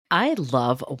I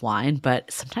love wine,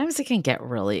 but sometimes it can get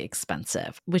really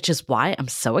expensive, which is why I'm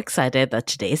so excited that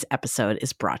today's episode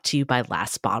is brought to you by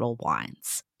Last Bottle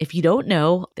Wines. If you don't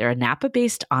know, they're a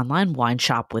Napa-based online wine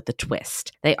shop with a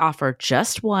twist. They offer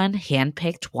just one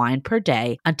hand-picked wine per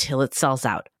day until it sells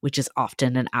out, which is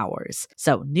often in hours.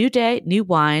 So new day, new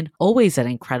wine, always at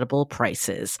incredible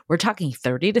prices. We're talking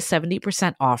 30 to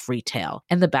 70% off retail.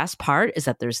 And the best part is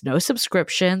that there's no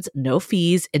subscriptions, no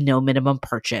fees, and no minimum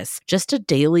purchase. Just a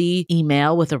daily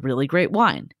email with a really great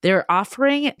wine. They're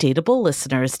offering Dateable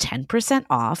listeners 10%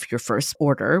 off your first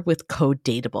order with code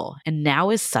Dateable. And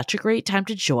now is such a great time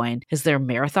to join as their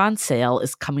marathon sale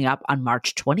is coming up on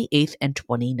March 28th and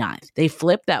 29th. They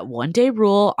flip that one-day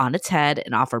rule on its head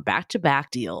and offer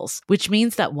back-to-back deals, which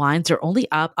means that wines are only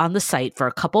up on the site for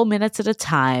a couple minutes at a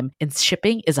time and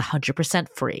shipping is 100%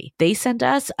 free. They sent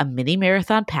us a mini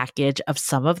marathon package of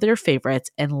some of their favorites,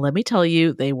 and let me tell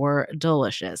you, they were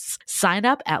delicious. Sign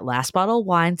up at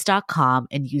lastbottlewines.com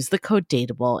and use the code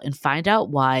Dateable and find out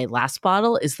why Last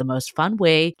Bottle is the most fun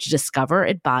way to discover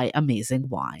and buy amazing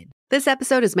wine. This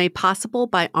episode is made possible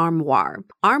by Armoire.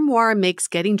 Armoire makes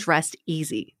getting dressed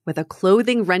easy. With a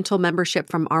clothing rental membership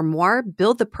from Armoire,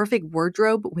 build the perfect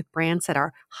wardrobe with brands that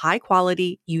are high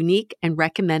quality, unique, and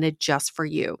recommended just for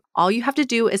you. All you have to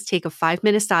do is take a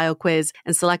 5-minute style quiz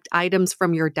and select items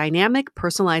from your dynamic,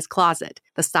 personalized closet.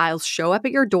 The styles show up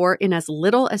at your door in as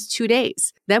little as 2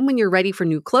 days. Then when you're ready for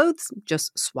new clothes,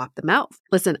 just swap them out.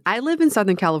 Listen, I live in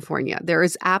Southern California. There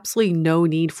is absolutely no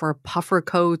need for puffer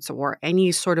coats or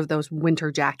any sort of those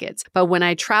winter jackets. But when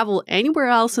I travel anywhere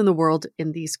else in the world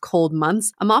in these cold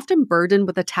months, I'm often burdened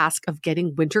with the task of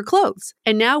getting winter clothes.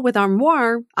 And now with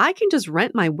Armoire, I can just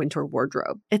rent my winter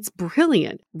wardrobe. It's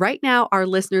brilliant. Right now, our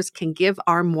listeners can give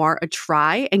Armoire a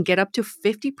try and get up to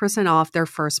 50% off their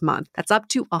first month. That's up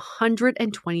to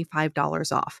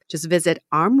 $125 off. Just visit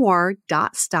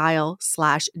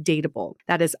armoire.style/dateable.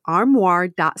 That is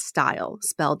armoire.style,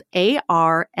 spelled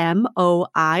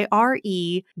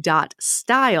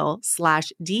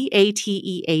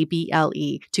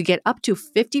ARMOIRE.style/DATEABLE to get up to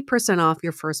 50% off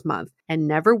your first month and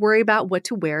never worry about what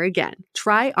to wear again.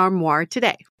 Try Armoire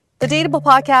today. The Dateable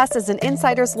podcast is an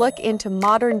insider's look into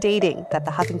modern dating that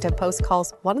the Huffington Post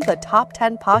calls one of the top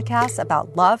 10 podcasts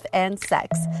about love and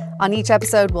sex. On each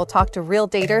episode, we'll talk to real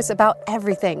daters about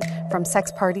everything from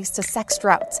sex parties to sex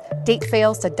droughts, date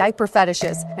fails to diaper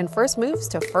fetishes, and first moves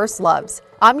to first loves.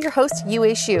 I'm your host, Yue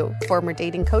Xu, former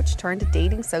dating coach turned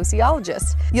dating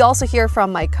sociologist. You'll also hear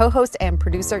from my co-host and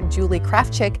producer, Julie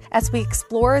Krafchick, as we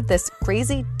explore this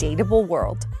crazy dateable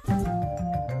world.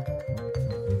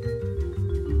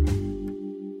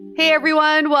 Hey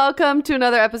everyone, welcome to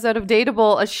another episode of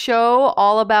Dateable, a show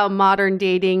all about modern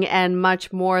dating and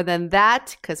much more than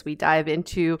that, because we dive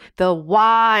into the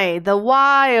why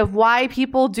of why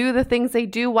people do the things they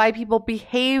do, why people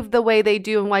behave the way they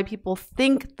do, and why people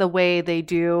think the way they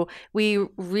do. We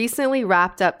recently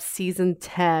wrapped up season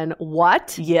 10.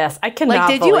 What? Yes, I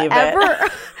cannot believe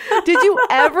it. Did you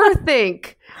ever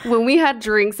think when we had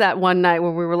drinks that one night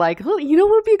when we were like, oh, you know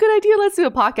what would be a good idea? Let's do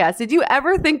a podcast. Did you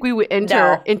ever think we would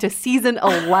enter into season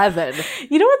 11?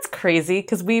 You know what's crazy?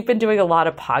 Because we've been doing a lot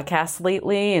of podcasts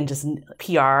lately and just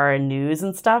PR and news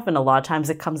and stuff. And a lot of times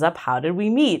it comes up, how did we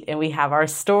meet? And we have our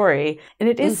story. And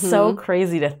it is so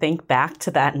crazy to think back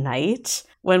to that night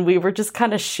when we were just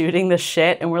kind of shooting the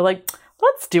shit and we're like,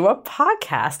 let's do a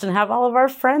podcast and have all of our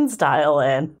friends dial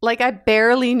in. Like, I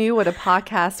barely knew what a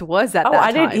podcast was at that time.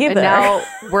 I didn't either. And now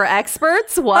we're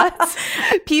experts? What?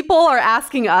 People are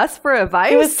asking us for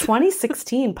advice? It was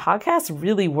 2016. Podcasts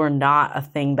really were not a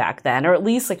thing back then, or at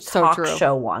least like talk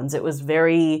show ones. It was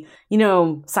very,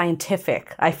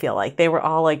 scientific, I feel like. They were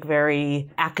all like very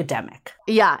academic.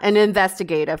 Yeah, and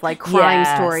investigative. Like crime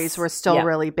stories were still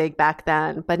really big back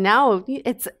then. But now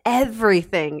it's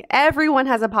everything. Everyone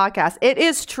has a podcast. It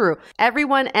is true.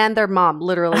 Everyone and their mom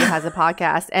literally has a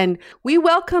podcast. And we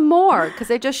welcome more because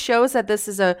it just shows that this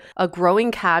is a growing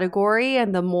category.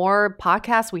 And the more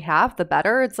podcasts we have, the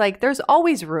better. It's like there's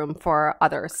always room for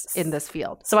others in this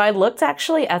field. So I looked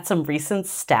actually at some recent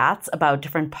stats about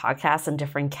different podcasts and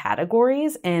different categories.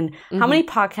 And how many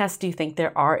podcasts do you think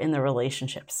there are in the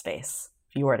relationship space,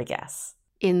 if you were to guess?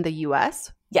 In the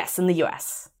U.S.? Yes, in the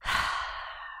U.S.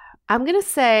 I'm going to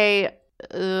say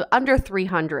under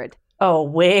 300. Oh,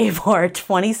 way more.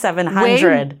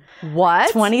 2,700.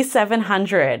 What?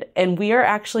 2,700. And we are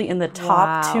actually in the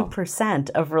top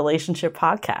 2% of relationship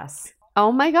podcasts.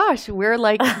 Oh my gosh, we're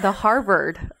like the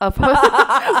Harvard of we're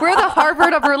the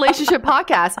Harvard of relationship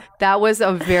podcasts. That was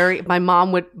my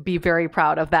mom would be very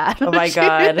proud of that. Oh my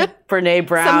God. Brene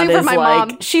Brown is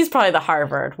like, she's probably the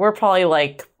Harvard. We're probably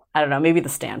like, I don't know, maybe the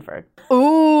Stanford.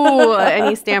 Ooh, Ooh,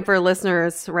 any Stanford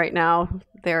listeners right now,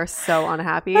 they're so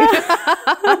unhappy.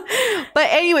 But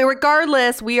anyway,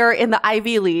 regardless, we are in the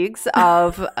Ivy Leagues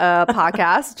of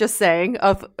podcasts, just saying,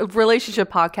 of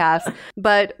relationship podcasts.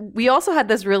 But we also had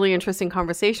this really interesting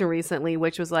conversation recently,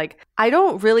 which was like, I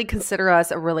don't really consider us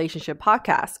a relationship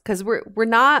podcast because we're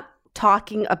not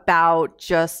talking about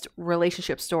just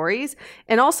relationship stories.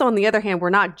 And also, on the other hand, we're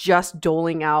not just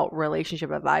doling out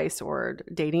relationship advice or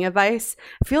dating advice.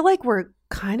 I feel like we're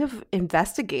kind of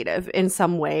investigative in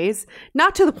some ways,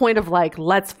 not to the point of like,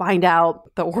 let's find out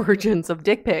the origins of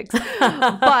dick pics.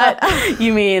 But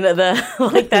you mean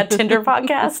that Tinder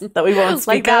podcast that we won't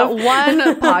speak like of? that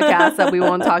one podcast that we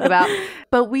won't talk about.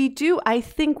 But we do, I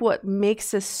think what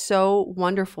makes this so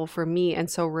wonderful for me and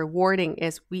so rewarding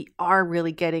is we are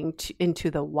really getting into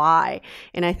the why.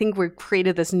 And I think we've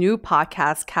created this new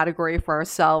podcast category for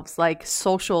ourselves, like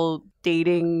social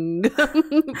dating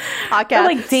podcast. Or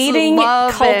like dating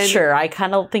culture. I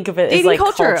kind of think of it as like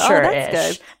culture-ish. Oh,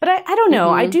 that's good. But I don't know.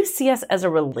 I do see us as a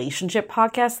relationship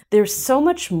podcast. There's so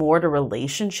much more to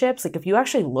relationships. Like if you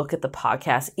actually look at the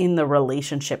podcast in the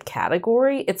relationship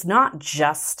category, it's not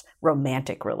just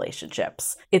romantic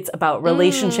relationships. It's about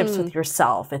relationships with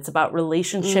yourself. It's about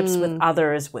relationships with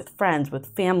others, with friends,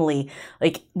 with family,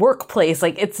 like workplace.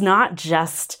 Like it's not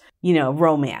just,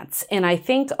 romance. And I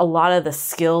think a lot of the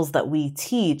skills that we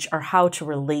teach are how to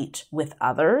relate with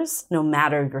others, no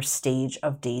matter your stage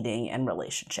of dating and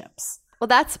relationships. Well,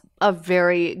 that's a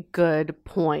very good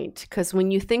point, because when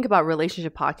you think about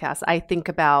relationship podcasts, I think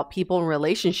about people in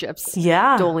relationships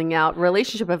doling out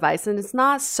relationship advice. And it's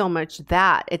not so much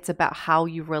that. It's about how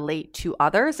you relate to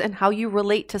others and how you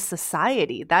relate to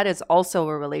society. That is also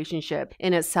a relationship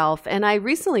in itself. And I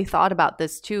recently thought about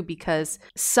this too, because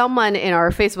someone in our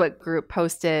Facebook group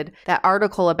posted that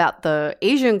article about the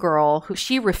Asian girl who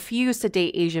she refused to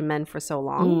date Asian men for so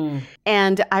long.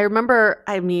 And I remember,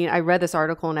 I read this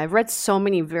article and I've read so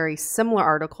many very similar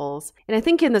articles. And I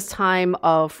think in this time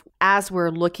of, as we're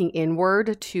looking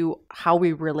inward to how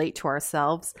we relate to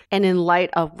ourselves, and in light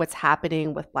of what's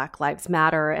happening with Black Lives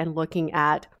Matter and looking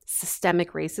at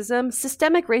systemic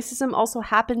racism also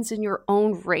happens in your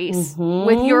own race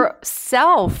with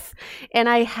yourself. And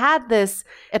I had this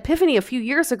epiphany a few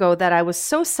years ago that I was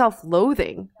so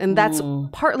self-loathing. And that's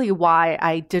partly why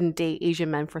I didn't date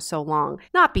Asian men for so long.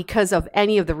 Not because of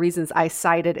any of the reasons I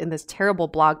cited in this terrible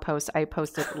blog post I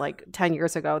posted like 10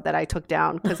 years ago that I took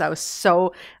down because I was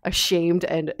so ashamed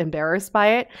and embarrassed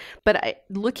by it. But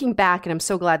looking back, and I'm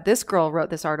so glad this girl wrote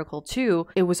this article too,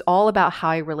 it was all about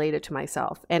how I related to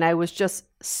myself. And I was just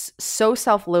so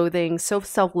self-loathing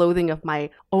of my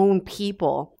own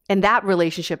people. And that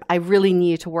relationship I really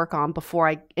needed to work on before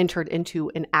I entered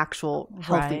into an actual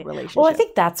healthy relationship. Well, I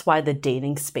think that's why the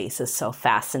dating space is so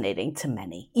fascinating to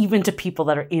many, even to people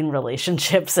that are in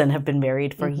relationships and have been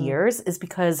married for years, is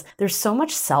because there's so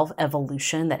much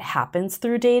self-evolution that happens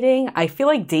through dating. I feel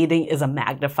like dating is a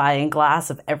magnifying glass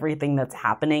of everything that's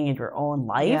happening in your own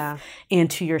life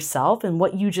and to yourself. And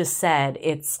what you just said,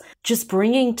 it's just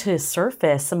bringing to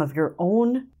surface some of your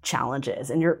own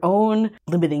challenges and your own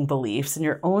limiting beliefs and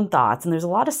your own thoughts. And there's a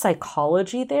lot of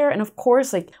psychology there. And of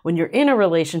course, like when you're in a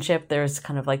relationship, there's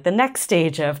kind of like the next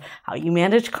stage of how you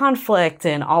manage conflict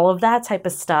and all of that type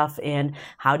of stuff. And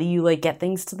how do you like get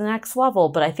things to the next level?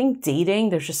 But I think dating,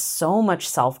 there's just so much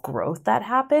self-growth that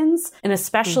happens. And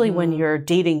especially when you're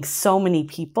dating so many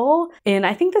people. And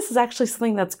I think this is actually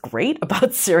something that's great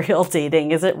about serial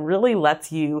dating, is it really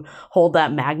lets you hold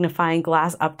that magnifying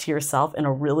glass up to yourself in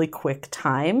a really quick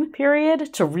time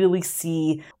period to really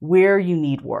see where you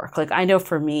need work. Like I know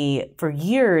for me, for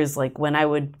years, like when I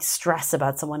would stress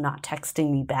about someone not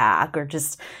texting me back or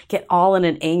just get all in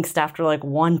an angst after like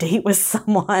one date with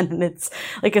someone, and it's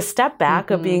like a step back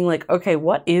of being like, okay,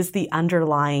 what is the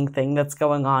underlying thing that's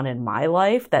going on in my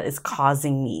life that is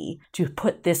causing me to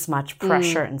put this much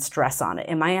pressure and stress on it?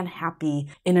 Am I unhappy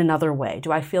in another way?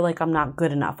 Do I feel like I'm not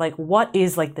good enough? Like what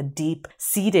is like the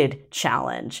deep-seated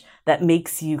challenge that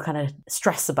makes you kind of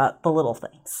stress about the little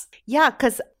things? Yeah,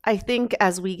 because I think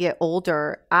as we get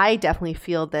older, I definitely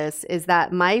feel this, is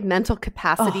that my mental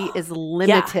capacity is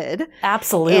limited. Yeah,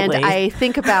 absolutely. And I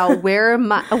think about where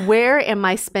am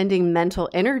I spending mental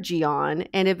energy on?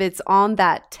 And if it's on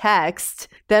that text,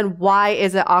 then why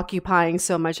is it occupying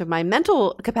so much of my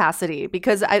mental capacity?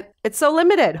 Because it's so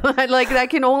limited. Like I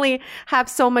can only have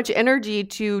so much energy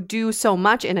to do so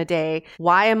much in a day.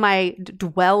 Why am I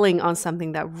dwelling on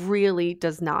something that really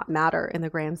does not matter in the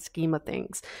grand scheme of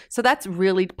things? So that's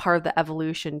really big part of the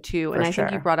evolution too. And I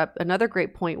think you brought up another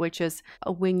great point, which is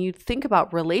when you think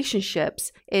about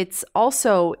relationships, it's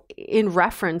also in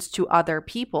reference to other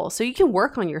people. So you can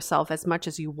work on yourself as much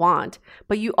as you want,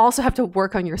 but you also have to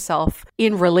work on yourself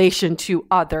in relation to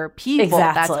other people.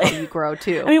 Exactly. That's how you grow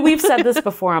too. I mean, we've said this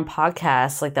before on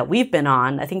podcasts like that we've been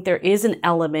on. I think there is an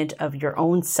element of your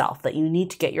own self that you need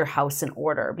to get your house in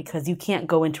order, because you can't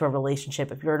go into a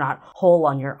relationship if you're not whole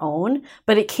on your own.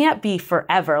 But it can't be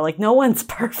forever. Like, no one's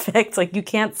perfect. Like, you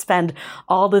can't spend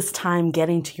all this time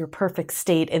getting to your perfect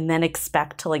state and then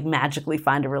expect to like magically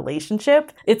find a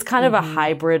relationship. It's kind of a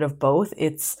hybrid of both.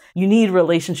 You need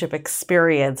relationship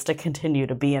experience to continue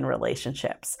to be in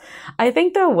relationships. I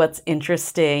think though what's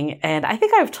interesting, and I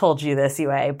think I've told you this,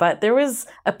 Yue, but there was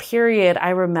a period I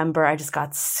remember I just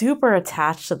got super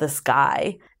attached to this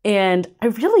guy, and I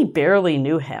really barely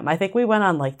knew him. I think we went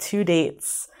on like 2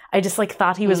 dates. I just like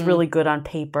thought he was really good on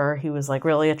paper. He was like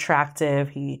really attractive.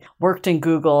 He worked in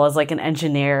Google as like an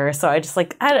engineer. So I just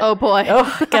like, oh boy.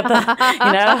 Get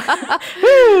the,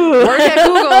 woo! Work at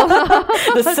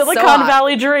Google. The Silicon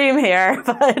Valley dream here.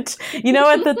 But,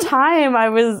 at the time I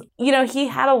was, he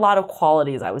had a lot of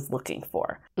qualities I was looking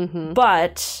for.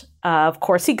 But of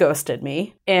course he ghosted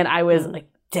me, and I was like,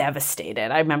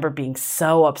 devastated. I remember being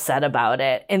so upset about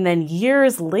it. And then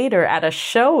years later at a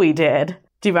show we did,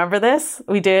 do you remember this?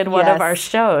 We did one of our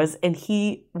shows, and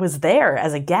he was there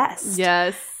as a guest.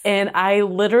 Yes. And I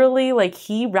literally,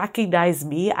 he recognized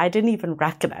me. I didn't even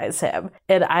recognize him.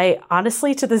 And I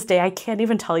honestly, to this day, I can't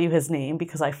even tell you his name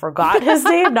because I forgot his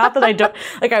name. Not that I don't,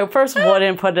 I first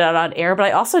wouldn't put it out on air, but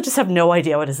I also just have no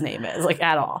idea what his name is,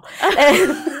 at all.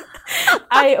 And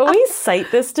I always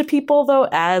cite this to people, though,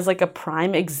 as a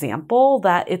prime example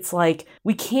that it's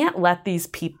we can't let these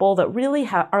people that really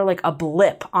are a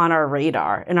blip on our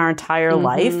radar in our entire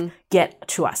life get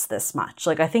to us this much.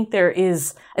 I think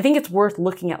it's worth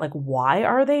looking at why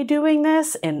are they doing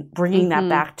this and bringing that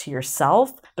back to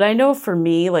yourself. But I know for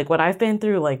me, when I've been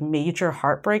through major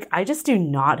heartbreak, I just do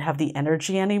not have the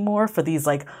energy anymore for these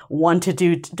 1 to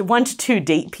 2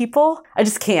 date people. I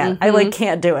just can't. I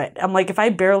can't do it. I'm if I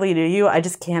barely knew you, I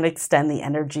just can't extend the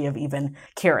energy of even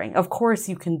caring. Of course,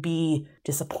 you can be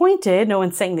disappointed. No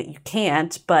one's saying that you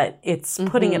can't, but it's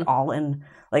putting it all in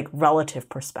relative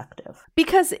perspective.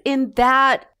 Because in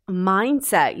that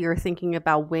mindset, you're thinking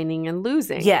about winning and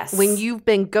losing. Yes. When you've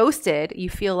been ghosted, you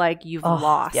feel like you've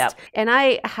lost. Yep. And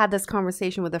I had this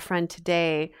conversation with a friend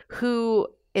today who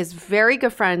is very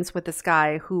good friends with this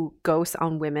guy who ghosts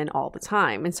on women all the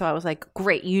time. And so I was like,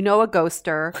 great, a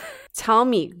ghoster. Tell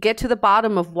me, get to the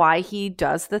bottom of why he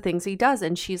does the things he does.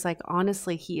 And she's like,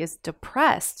 honestly, he is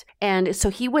depressed. And so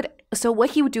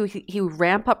what he would do, he would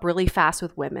ramp up really fast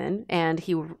with women, and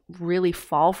he would really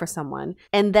fall for someone.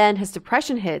 And then his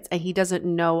depression hits and he doesn't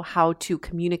know how to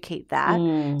communicate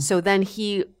that. So then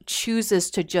he chooses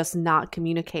to just not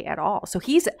communicate at all. So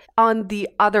he's on the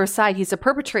other side. He's a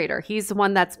perpetrator. He's the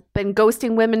one that's been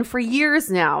ghosting women for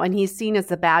years now, and he's seen as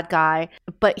the bad guy.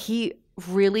 But he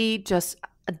really just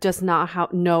does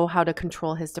not know how to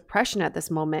control his depression at this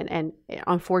moment. And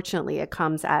unfortunately, it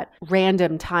comes at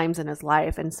random times in his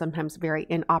life, and sometimes very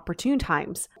inopportune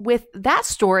times. With that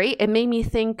story, it made me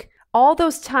think, all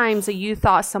those times that you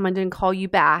thought someone didn't call you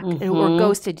back or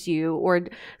ghosted you or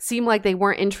seemed like they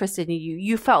weren't interested in you,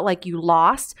 you felt like you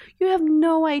lost. You have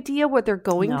no idea what they're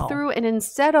going through. And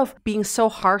instead of being so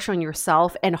harsh on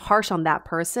yourself and harsh on that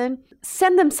person,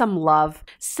 send them some love.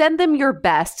 Send them your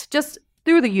best. Just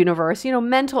through the universe,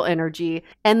 mental energy,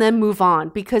 and then move on,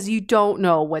 because you don't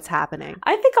know what's happening.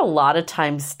 I think a lot of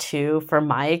times too, from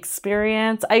my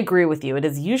experience, I agree with you. It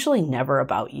is usually never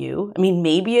about you. I mean,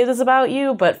 maybe it is about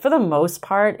you, but for the most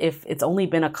part, if it's only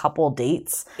been a couple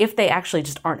dates, if they actually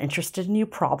just aren't interested in you,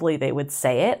 probably they would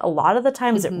say it. A lot of the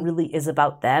times it really is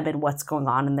about them and what's going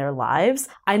on in their lives.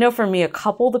 I know for me, a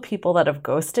couple of the people that have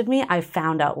ghosted me, I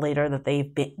found out later that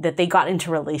they got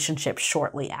into relationships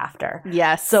shortly after.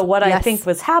 Yes. So what I think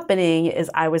was happening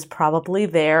is I was probably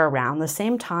there around the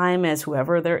same time as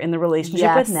whoever they're in the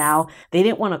relationship with now. They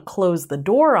didn't want to close the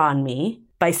door on me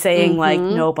by saying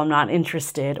nope, I'm not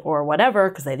interested or whatever,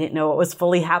 because they didn't know what was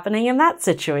fully happening in that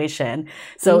situation.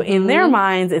 So in their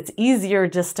minds, it's easier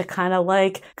just to kind of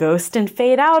ghost and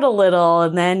fade out a little,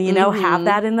 and then, have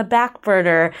that in the back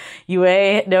burner.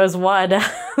 Yue knows one.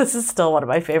 This is still one of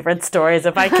my favorite stories,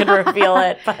 if I can reveal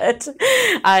it, but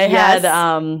I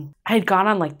had gone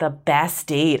on the best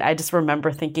date. I just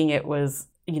remember thinking it was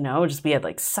just we had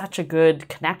like such a good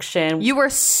connection. You were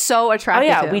so attracted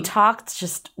to him. We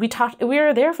talked, we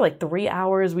were there for like 3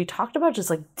 hours. We talked about just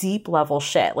like deep level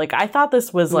shit. Like I thought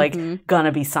this was like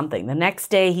gonna be something. The next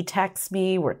day he texts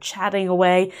me, we're chatting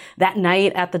away. That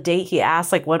night at the date he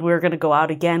asked like when we were gonna go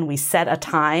out again. We set a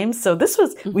time. So this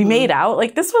was, we made out.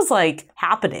 Like this was like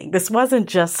happening. This wasn't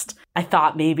just, I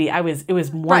thought maybe it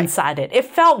was one-sided. Right. It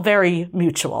felt very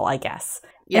mutual, I guess.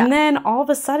 Yeah. And then all of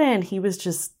a sudden he was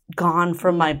just gone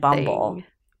from my Bumble.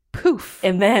 Poof.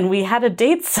 And then we had a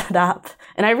date set up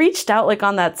and I reached out like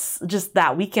on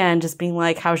that weekend, just being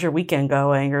like, how's your weekend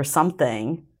going or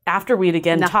something. After we'd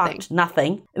again talked,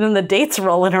 nothing. And then the date's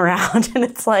rolling around and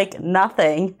it's like,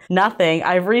 nothing.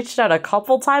 I've reached out a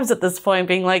couple times at this point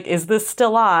being like, is this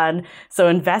still on? So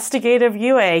investigative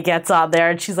UA gets on there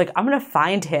and she's like, I'm going to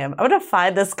find him. I'm going to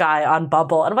find this guy on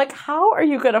Bumble. And I'm like, how are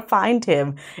you going to find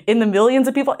him in the millions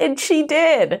of people? And she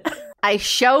did. I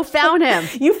found him.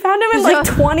 You found him in like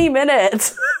 20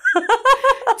 minutes.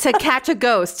 To Catch a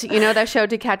Ghost. You know that show,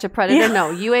 To Catch a Predator? Yeah. No,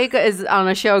 UA is on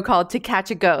a show called To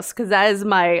Catch a Ghost because that is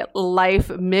my life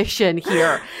mission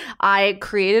here. I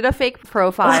created a fake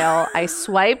profile. I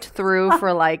swiped through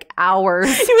for like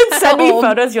hours. You would send me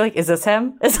photos. You're like, is this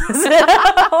him? Is this him?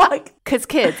 Because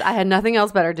kids, I had nothing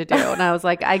else better to do. And I was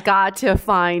like, I gotta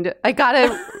find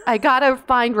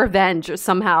revenge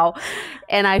somehow.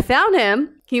 And I found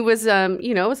him. He was, it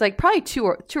was like probably 2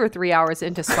 or 3 hours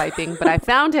into swiping, but I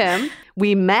found him.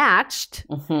 We matched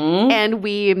and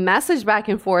we messaged back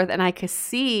and forth and I could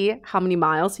see how many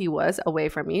miles he was away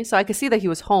from me. So I could see that he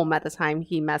was home at the time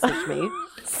he messaged me.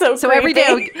 So every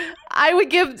day I would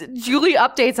give Julie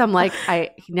updates. I'm like,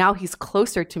 now he's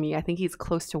closer to me. I think he's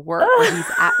close to work or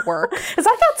he's at work. Because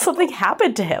I thought something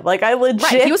happened to him. Like I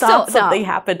legit thought something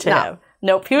happened to him.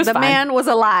 Nope, he was fine. The man was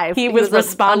alive. He was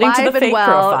responding to the fake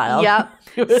profile. Yep.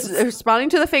 He was responding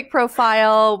to the fake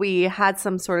profile. We had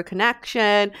some sort of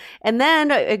connection. And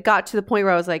then it got to the point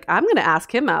where I was like, I'm going to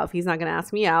ask him out if he's not going to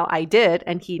ask me out. I did.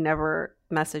 And he never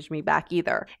messaged me back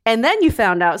either. And then you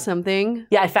found out something.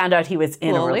 Yeah, I found out he was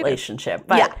in a relationship.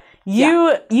 But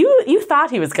you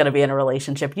thought he was going to be in a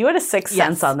relationship. You had a sixth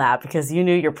sense on that because you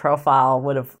knew your profile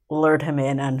would have lured him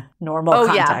in on normal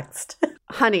context. Yeah.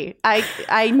 Honey,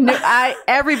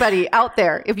 everybody out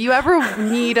there, if you ever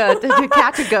need to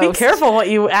catch a ghost. Be careful what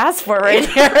you ask for right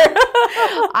here.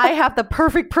 I have the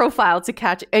perfect profile to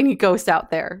catch any ghost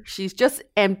out there. She's just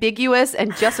ambiguous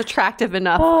and just attractive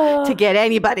enough to get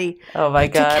anybody. Oh my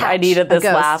God. I needed this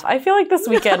laugh. I feel like this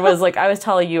weekend was like, I was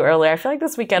telling you earlier, I feel like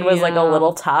this weekend was like a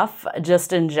little tough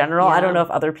just in general. Yeah. I don't know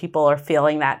if other people are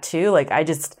feeling that too. Like I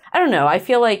don't know. I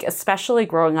feel like especially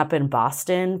growing up in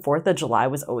Boston, 4th of July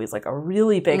was always like a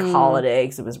really big holiday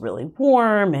because it was really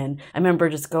warm. And I remember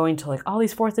just going to like all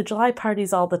these 4th of July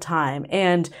parties all the time.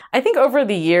 And I think over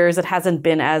the years, it hasn't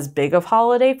been as big of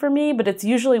holiday for me, but it's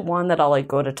usually one that I'll like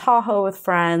go to Tahoe with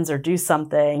friends or do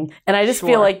something. And I just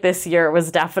feel like this year it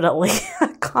was definitely a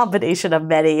combination of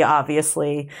many,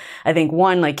 obviously. I think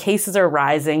one, like cases are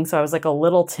rising. So I was like a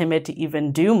little timid to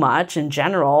even do much in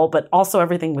general, but also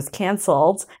everything was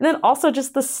canceled. And then also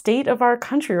just the state of our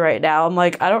country right now. I'm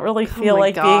like, I don't really feel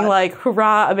like being like,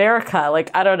 hurrah, America. Like,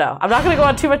 I don't know. I'm not going to go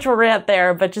on too much of a rant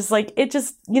there, but just like, it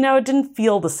just, it didn't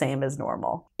feel the same as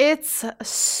normal. It's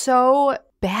so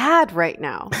bad right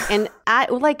now. And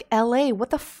like LA, what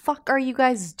the fuck are you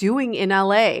guys doing in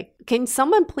LA? Can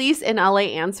someone please in LA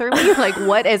answer me? Like,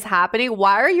 what is happening?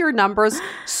 Why are your numbers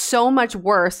so much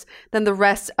worse than the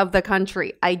rest of the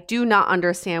country? I do not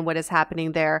understand what is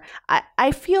happening there.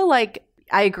 I feel like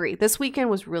I agree. This weekend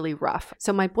was really rough.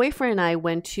 So my boyfriend and I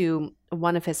went to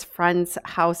one of his friends'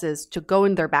 houses to go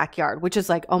in their backyard, which is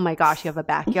like, oh my gosh, you have a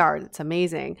backyard. It's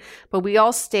amazing. But we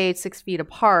all stayed 6 feet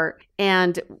apart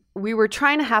and we were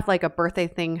trying to have like a birthday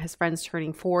thing. His friend's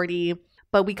turning 40,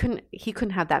 but he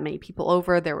couldn't have that many people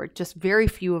over. There were just very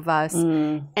few of us.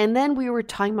 And then we were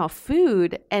talking about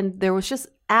food and there was just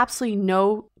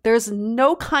absolutely there's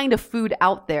no kind of food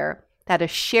out there that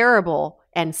is shareable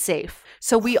and safe.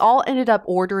 So we all ended up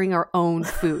ordering our own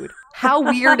food. How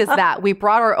weird is that? We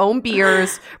brought our own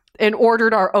beers and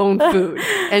ordered our own food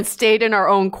and stayed in our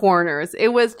own corners. It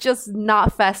was just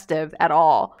not festive at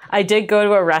all. I did go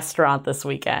to a restaurant this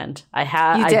weekend. I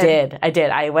did.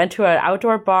 I went to an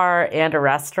outdoor bar and a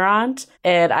restaurant.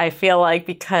 And I feel like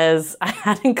because I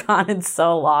hadn't gone in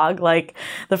so long, like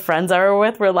the friends I were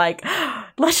with were like,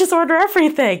 let's just order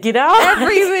everything,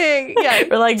 Everything. Yeah.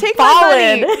 We're like, take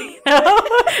Like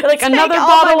another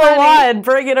bottle of wine,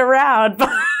 bring it around.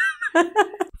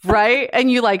 Right?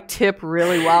 And you like tip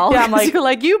really well. Yeah, I'm like, you're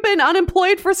like, you've been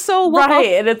unemployed for so long.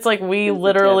 Right. And it's like, we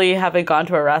literally haven't gone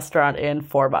to a restaurant in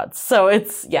 4 months. So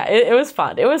it's, yeah, it was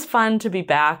fun. It was fun to be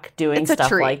back doing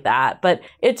stuff like that. But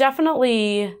it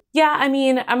definitely, yeah, I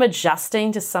mean, I'm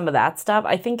adjusting to some of that stuff.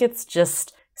 I think it's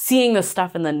just seeing the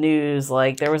stuff in the news.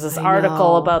 Like there was this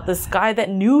article about this guy that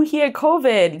knew he had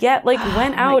COVID, yet like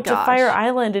went out to Fire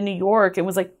Island in New York and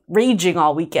was like raging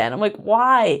all weekend. I'm like,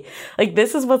 why? Like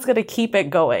this is what's going to keep it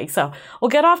going. So we'll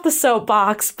get off the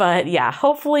soapbox, but yeah,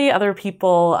 hopefully other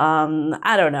people,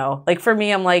 I don't know. Like for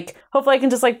me, I'm like, hopefully I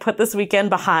can just like put this weekend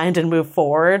behind and move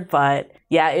forward. But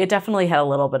yeah, it definitely had a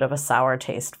little bit of a sour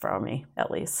taste for me,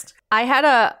 at least. I had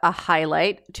a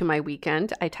highlight to my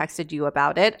weekend. I texted you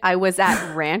about it. I was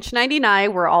at Ranch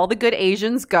 99, where all the good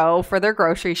Asians go for their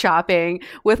grocery shopping,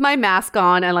 with my mask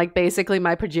on and like basically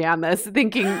my pajamas,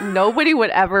 thinking nobody would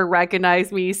ever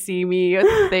recognize me, see me.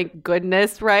 Thank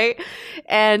goodness, right?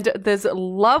 And this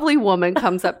lovely woman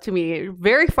comes up to me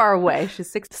very far away.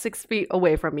 She's six feet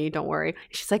away from me. Don't worry.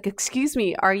 She's like, "Excuse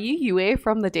me, are you Yue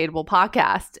from the Dateable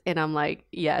podcast?" And I'm like,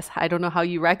 "Yes." "I don't know how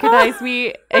you recognize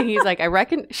me." And he's like,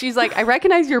 she's like, "I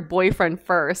recognize your boyfriend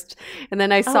first, and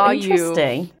then I saw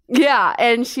you." Yeah,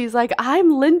 and she's like,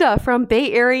 "I'm Linda from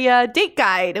Bay Area Date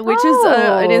Guide," which is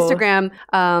an Instagram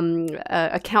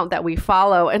account that we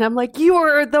follow. And I'm like,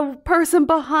 "You're the person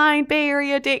behind Bay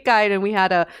Area Date Guide." And we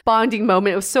had a bonding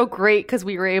moment. It was so great because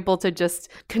we were able to just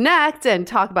connect and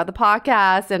talk about the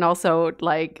podcast, and also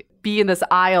like be in this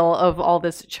aisle of all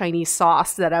this Chinese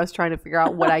sauce that I was trying to figure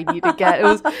out what I need to get.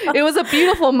 It was a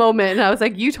beautiful moment. And I was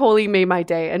like, you totally made my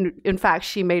day. And in fact,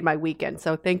 she made my weekend.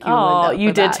 So thank you, Linda. Oh,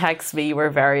 you did text me. You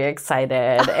were very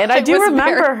excited. And I do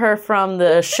remember her from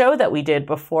the show that we did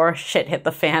before shit hit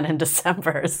the fan in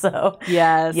December. So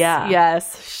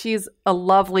yes. She's a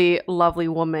lovely, lovely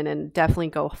woman, and definitely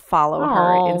go follow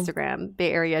her Instagram,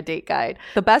 Bay Area Date Guide.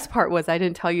 The best part was I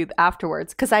didn't tell you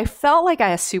afterwards because I felt like I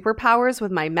had superpowers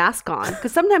with my mask on,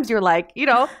 because sometimes you're like, you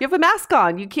have a mask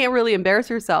on, you can't really embarrass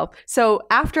yourself. So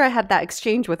after I had that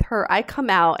exchange with her, I come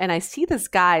out and I see this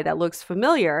guy that looks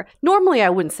familiar. Normally I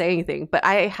wouldn't say anything, but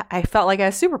I felt like I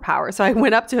had a superpower. So I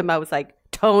went up to him. I was like,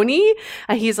 "Tony?"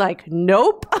 And he's like,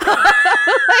 "Nope." I'm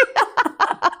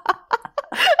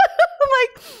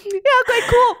like, "Yeah, okay,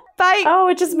 cool. Bye." Oh,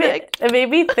 it made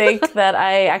me think that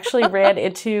I actually ran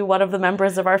into one of the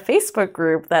members of our Facebook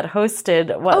group that hosted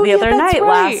the other night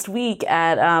last week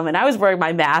at, and I was wearing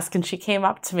my mask, and she came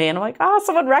up to me, and I'm like, "Oh,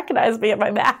 someone recognized me at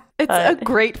my mask." It's a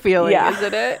great feeling,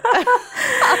 isn't it?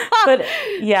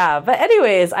 But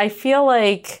anyways, I feel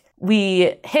like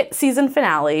we hit season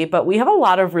finale, but we have a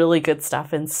lot of really good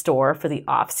stuff in store for the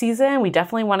off season. We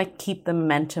definitely want to keep the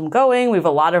momentum going. We have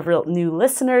a lot of new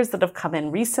listeners that have come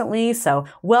in recently. So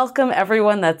welcome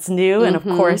everyone that's new. And of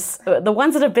course, the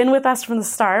ones that have been with us from the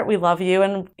start, we love you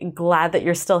and glad that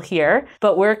you're still here.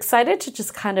 But we're excited to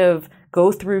just kind of go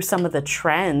through some of the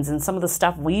trends and some of the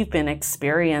stuff we've been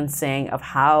experiencing of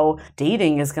how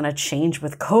dating is going to change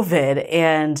with COVID,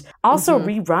 and also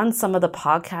rerun some of the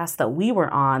podcasts that we were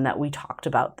on that we talked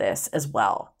about this as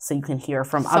well. So you can hear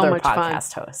from other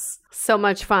podcast hosts. So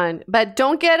much fun. But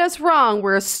don't get us wrong.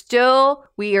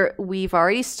 We've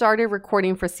already started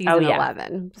recording for season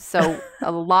 11. So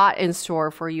a lot in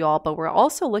store for you all, but we're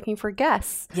also looking for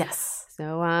guests. Yes.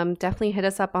 So definitely hit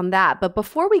us up on that. But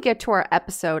before we get to our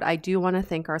episode, I do want to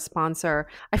thank our sponsor.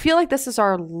 I feel like this is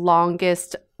our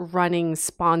longest running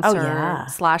sponsor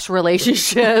slash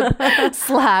relationship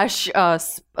slash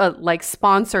like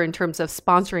sponsor in terms of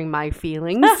sponsoring my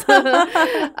feelings.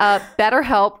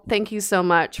 BetterHelp, thank you so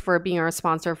much for being our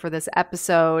sponsor for this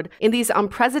episode. In these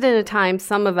unprecedented times,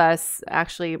 some of us,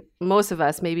 actually most of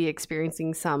us, may be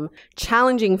experiencing some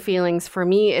challenging feelings. For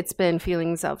me, it's been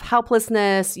feelings of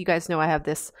helplessness. You guys know I have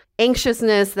this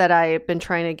anxiousness that I've been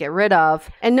trying to get rid of,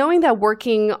 and knowing that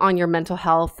working on your mental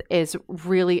health is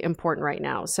really important right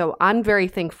now. So I'm very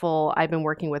thankful I've been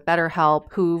working with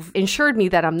BetterHelp, who've ensured me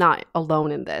that I'm not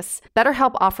alone in this.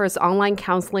 BetterHelp offers online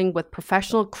counseling with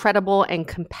professional, credible, and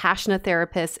compassionate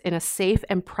therapists in a safe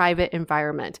and private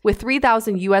environment. With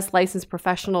 3,000 U.S. licensed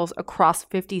professionals across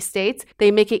 50 states, they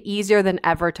make it easier than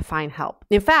ever to find help.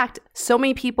 In fact, so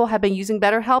many people have been using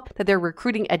BetterHelp that they're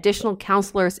recruiting additional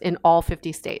counselors in all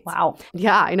 50 states. Wow.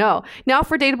 Yeah, I know. Now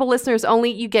for Dateable listeners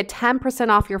only, you get 10%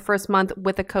 off your first month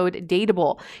with the code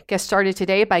Dateable. Get started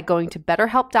today by going to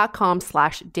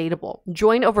betterhelp.com/dateable.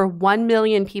 Join over 1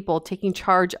 million people taking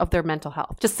charge of their mental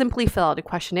health. Just simply fill out a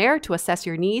questionnaire to assess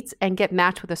your needs and get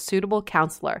matched with a suitable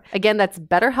counselor. Again, that's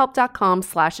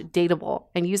betterhelp.com/dateable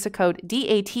and use the code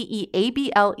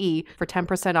DATEABLE for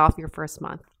 10% off your first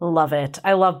month. Love it.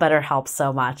 I love BetterHelp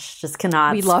so much. Just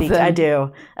cannot We speak. love them. I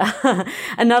do.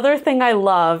 Another thing I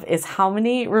love is how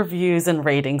many reviews and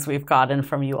ratings we've gotten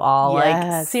from you all. Yes.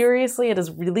 Like, seriously, it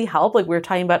has really helped. Like we were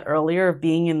talking about earlier,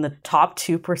 being in the top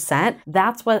 2%.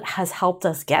 That's what has helped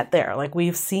us get there. Like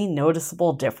we've seen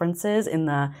noticeable differences in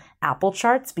the Apple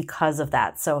charts because of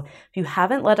that. So if you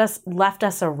haven't left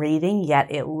us a rating yet,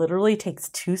 it literally takes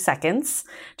 2 seconds.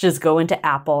 Just go into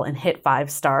Apple and hit 5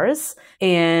 stars.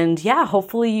 And yeah,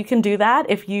 hopefully you can do that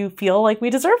if you feel like we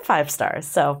deserve 5 stars.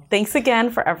 So thanks again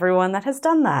for everyone that has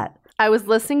done that. I was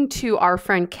listening to our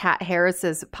friend Kat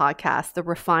Harris's podcast, The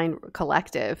Refined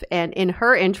Collective, and in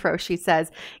her intro, she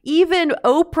says, even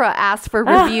Oprah asked for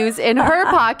reviews in her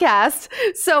podcast,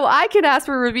 so I can ask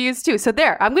for reviews too. So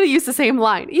there, I'm going to use the same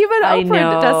line. Even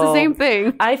Oprah does the same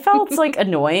thing. I felt like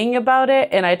annoying about it,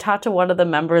 and I talked to one of the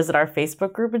members at our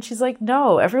Facebook group, and she's like,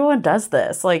 no, everyone does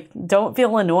this. Like, don't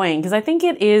feel annoying, because I think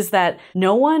it is that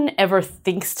no one ever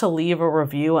thinks to leave a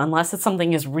review unless it's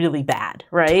something is really bad,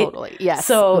 right? Totally, yes.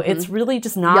 So it's really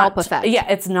just not Yelp effect. Yeah,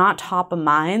 it's not top of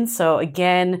mind. So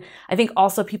again, I think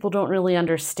also people don't really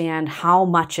understand how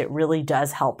much it really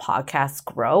does help podcasts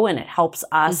grow, and it helps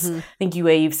us. I think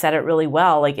you've said it really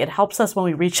well. Like it helps us when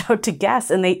we reach out to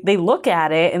guests and they look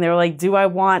at it and they're like, do I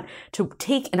want to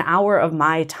take an hour of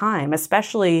my time,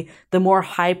 especially the more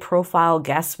high profile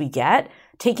guests we get?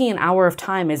 Taking an hour of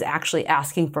time is actually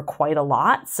asking for quite a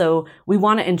lot. So we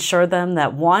want to ensure them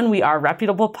that 1, we are a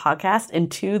reputable podcast, and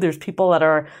 2, there's people that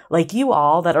are like you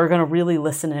all that are going to really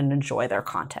listen and enjoy their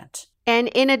content. And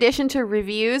in addition to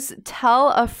reviews, tell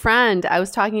a friend. I was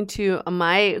talking to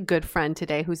my good friend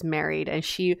today who's married, and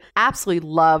she absolutely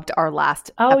loved our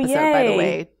last episode, yay. by the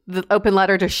way. The open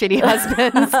letter to shitty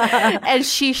husbands. And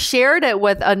she shared it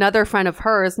with another friend of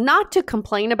hers, not to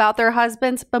complain about their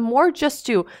husbands, but more just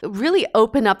to really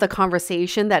open up the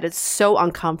conversation that is so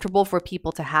uncomfortable for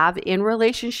people to have in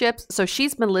relationships. So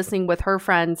she's been listening with her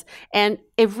friends, and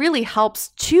it really helps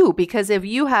too, because if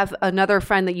you have another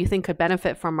friend that you think could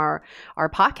benefit from our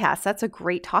podcast, that's a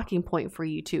great talking point for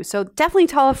you too. So definitely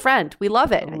tell a friend. We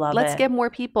love it. Let's get more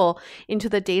people into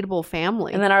the Dateable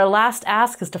family. And then our last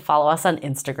ask is to follow us on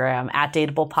Instagram at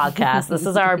Dateable Podcast. This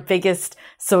is our biggest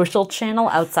social channel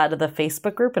outside of the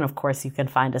Facebook group. And of course, you can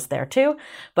find us there too.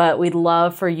 But we'd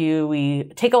love for you. We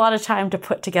take a lot of time to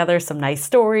put together some nice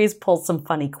stories, pull some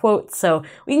funny quotes. So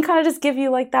we can kind of just give you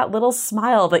like that little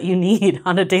smile that you need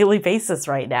on a daily basis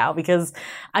right now. Because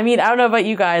I mean, I don't know about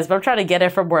you guys, but I'm trying to get it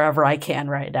from wherever I can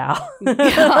right now.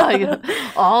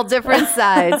 All different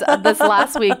sides. This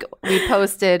last week, we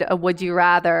posted a Would You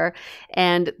Rather.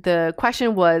 And the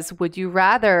question was, would you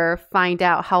rather find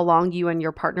out how long you and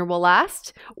your partner will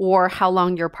last or how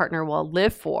long your partner will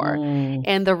live for?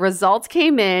 And the results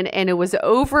came in, and it was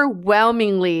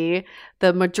overwhelmingly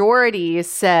the majority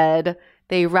said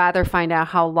they rather find out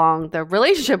how long the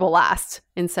relationship will last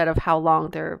instead of how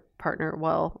long their partner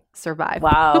will survive.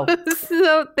 Wow.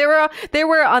 So they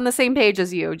were on the same page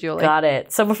as you, Julie. Got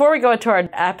it. So before we go into our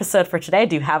episode for today,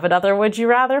 do you have another Would You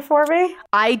Rather for me?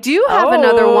 I do have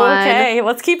another one. Okay,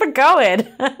 let's keep it going.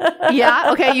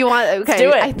 Yeah. Okay. You want? Okay. Let's do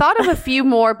it. I thought of a few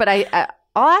more, but I'll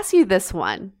ask you this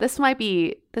one. This might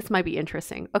be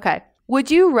interesting. Okay. Would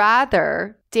you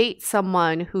rather date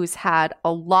someone who's had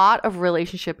a lot of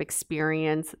relationship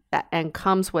experience and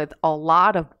comes with a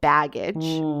lot of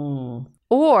baggage,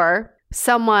 or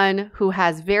someone who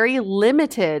has very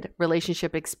limited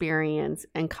relationship experience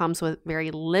and comes with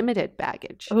very limited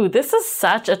baggage? Ooh, this is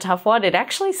such a tough one. It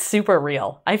actually is super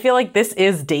real. I feel like this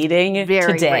is dating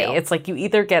Very today. real. It's like you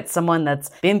either get someone that's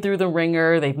been through the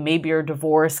ringer, they maybe are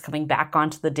divorced, coming back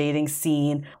onto the dating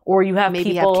scene, or you have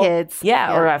Maybe people, have kids.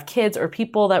 Yeah, or have kids, or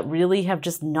people that really have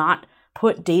just not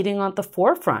put dating on the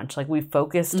forefront. Like we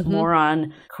focused more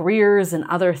on careers and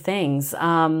other things.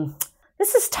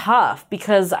 This is tough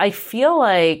because I feel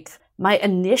like my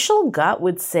initial gut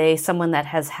would say someone that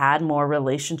has had more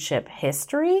relationship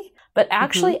history. But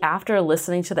actually, after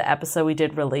listening to the episode we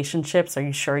did, Relationships, Are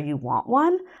You Sure You Want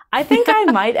One? I think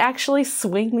I might actually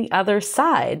swing the other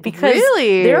side because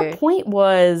Really? their point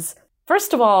was,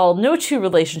 first of all, no two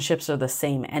relationships are the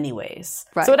same anyways.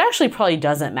 Right. So it actually probably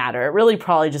doesn't matter. It really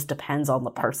probably just depends on the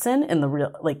person in the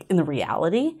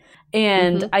reality.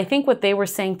 And I think what they were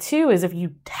saying too is if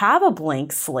you have a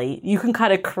blank slate, you can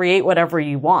kind of create whatever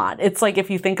you want. It's like if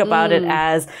you think about it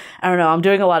as, I don't know, I'm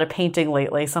doing a lot of painting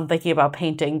lately, so I'm thinking about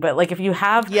painting. But like if you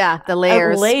have the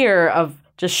layers. a layer of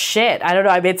just shit. I don't know.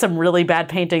 I made some really bad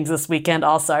paintings this weekend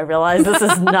also. I realized this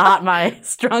is not my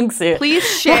strong suit. Please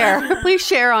share. Please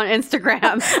share on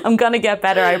Instagram. I'm going to get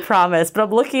better, I promise. But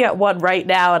I'm looking at one right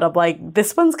now and I'm like,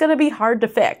 this one's going to be hard to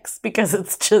fix because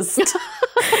it's just,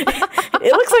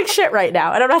 it looks like shit right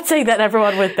now. And I'm not saying that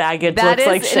everyone with baggage looks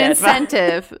like shit. That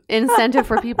is an incentive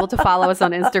for people to follow us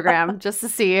on Instagram just to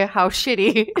see how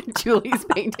shitty Julie's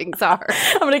paintings are.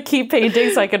 I'm going to keep painting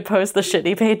so I can post the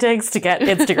shitty paintings to get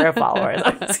Instagram followers.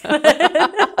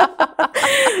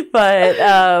 But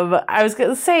I was going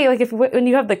to say, like, when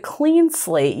you have the clean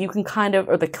slate, you can kind of,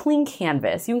 or the clean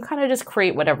canvas, you can kind of just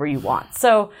create whatever you want.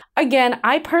 So again,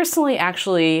 I personally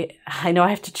I know I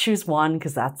have to choose one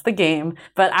because that's the game,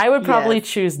 but I would probably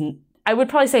I would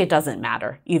probably say it doesn't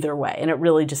matter either way. And it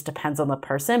really just depends on the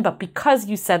person. But because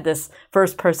you said this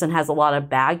first person has a lot of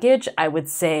baggage, I would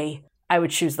say I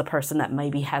would choose the person that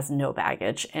maybe has no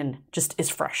baggage and just is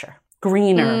fresher,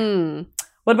 greener.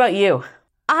 What about you?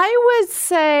 I would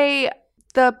say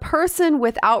the person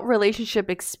without relationship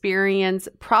experience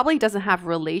probably doesn't have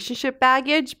relationship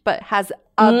baggage, but has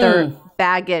other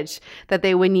baggage that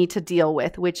they would need to deal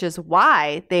with, which is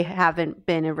why they haven't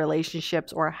been in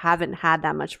relationships or haven't had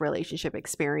that much relationship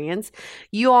experience.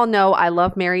 You all know I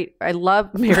love married.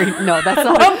 No, that's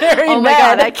not. Oh my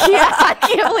God, I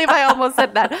can't believe I almost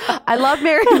said that. I love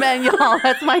married men, y'all.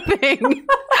 That's my thing.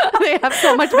 They have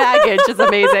so much baggage. It's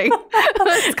amazing.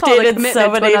 It's called a commitment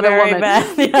so many to another woman.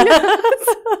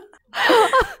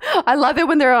 I love it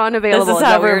when they're unavailable. This is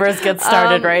how rumors get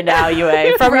started right now,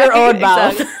 Yue, from your own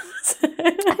mouth.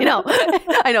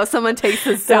 I know. Someone takes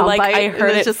this so sound like bite I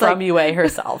heard it just from Yue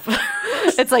herself.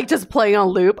 It's like just playing on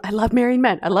loop. I love married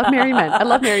men. I love married men. I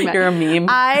love married men. You're a meme.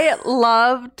 I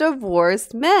love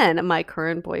divorced men. My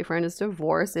current boyfriend is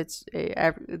divorced.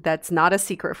 That's not a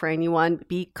secret for anyone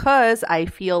because I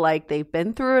feel like they've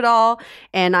been through it all.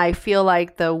 And I feel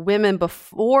like the women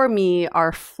before me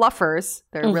are fluffers.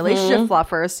 They're relationship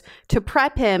fluffers to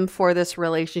prep him for this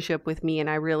relationship with me. And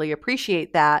I really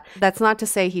appreciate that. That's not to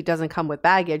say he doesn't come with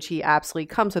baggage. He absolutely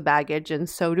comes with baggage. And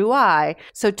so do I.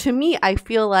 So to me, I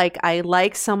feel like I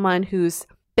like someone who's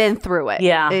been through it.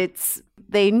 Yeah.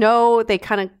 They know, they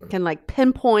kind of can like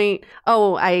pinpoint,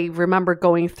 oh, I remember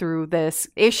going through this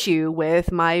issue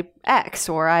with my ex,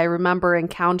 or I remember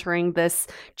encountering this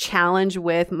challenge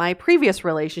with my previous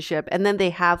relationship. And then they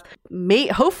have,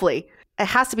 hopefully, it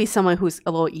has to be someone who's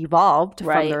a little evolved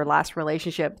from their last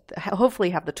relationship, hopefully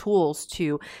have the tools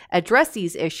to address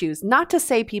these issues. Not to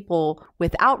say people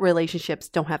without relationships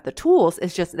don't have the tools.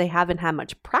 It's just they haven't had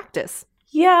much practice.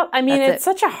 Yeah, I mean, it's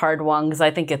such a hard one because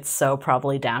I think it's so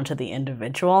probably down to the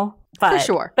individual. For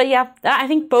sure. But yeah, I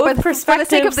think both perspectives.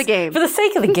 For the sake of the game. For the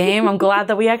sake of the game, I'm glad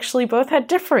that we actually both had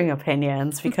differing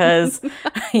opinions because,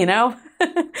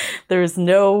 there's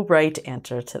no right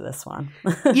answer to this one.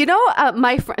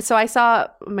 So I saw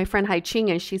my friend Hai Ching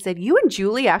and she said, you and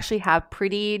Julie actually have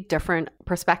pretty different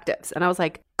perspectives. And I was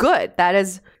like, good. That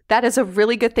is a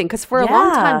really good thing. Because for a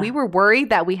long time, we were worried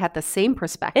that we had the same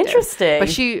perspective. Interesting. But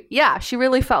she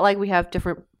really felt like we have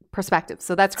different perspectives.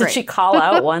 So that's great. Did she call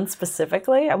out one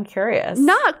specifically? I'm curious.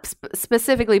 Not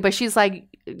specifically, but she's like,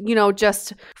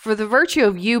 just for the virtue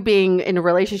of you being in a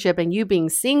relationship and you being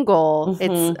single,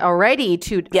 it's already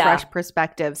two fresh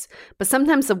perspectives. But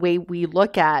sometimes the way we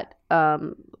look at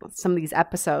some of these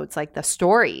episodes, like the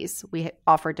stories, we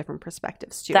offer different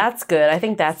perspectives too. That's good. I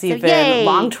think that's even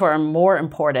long-term more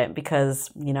important because,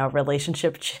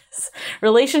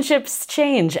 relationships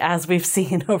change as we've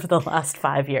seen over the last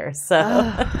 5 years.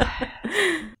 So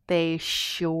they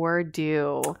sure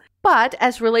do. But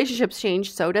as relationships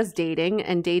change, so does dating.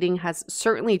 And dating has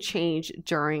certainly changed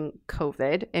during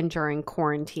COVID and during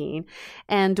quarantine.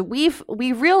 And we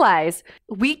realize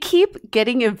we keep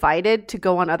getting invited to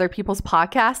go on other people's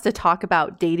podcasts to talk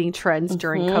about dating trends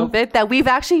during COVID that we've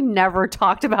actually never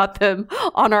talked about them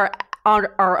on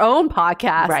our own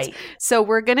podcast. Right. So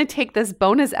we're going to take this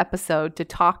bonus episode to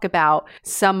talk about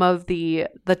some of the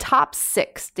top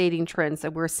 6 dating trends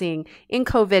that we're seeing in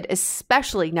COVID,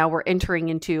 especially now we're entering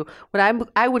into what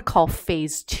I would call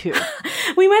phase 2.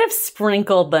 We might have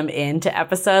sprinkled them into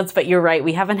episodes, but you're right.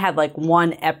 We haven't had like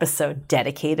one episode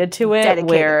dedicated to it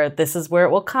where this is where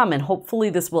it will come. And hopefully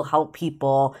this will help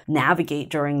people navigate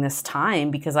during this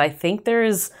time because I think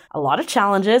there's a lot of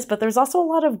challenges, but there's also a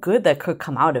lot of good that could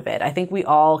come out of it. I I think we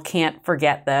all can't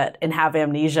forget that and have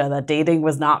amnesia that dating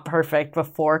was not perfect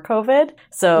before COVID.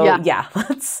 So yeah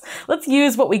let's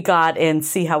use what we got and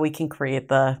see how we can create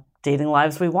the dating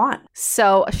lives we want.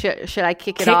 So should I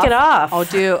kick it off? Kick it off. I'll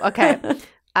do. Okay.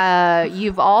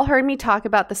 You've all heard me talk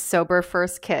about the sober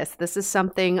first kiss. This is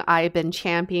something I've been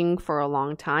championing for a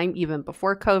long time, even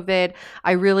before COVID.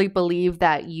 I really believe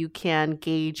that you can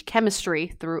gauge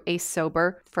chemistry through a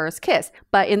sober first kiss.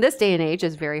 But in this day and age,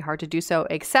 it's very hard to do so,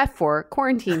 except for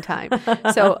quarantine time.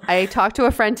 So I talked to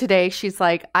a friend today. She's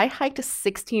like, I hiked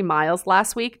 16 miles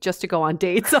last week just to go on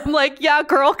dates. I'm like, yeah,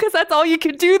 girl, because that's all you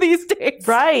can do these days.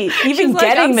 Right. Even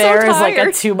getting there is like a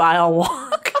 2-mile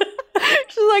walk.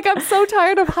 She's like, I'm so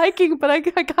tired of hiking, but I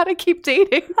gotta keep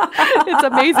dating. It's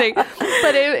amazing.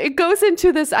 But it goes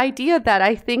into this idea that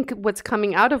I think what's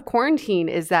coming out of quarantine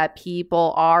is that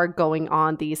people are going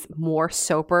on these more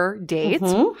sober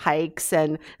dates, hikes,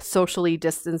 and socially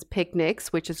distanced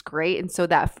picnics, which is great. And so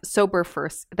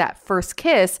that first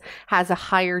kiss has a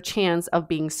higher chance of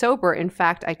being sober. In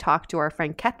fact, I talked to our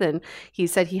friend Kethan. He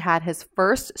said he had his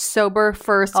first sober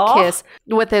kiss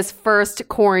with his first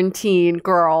quarantine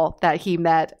girl that he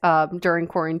met during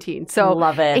quarantine. So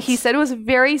love it. He said it was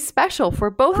very special for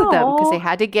both of them because they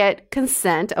had to get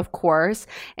consent, of course,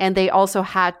 and they also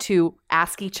had to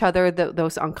ask each other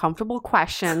those uncomfortable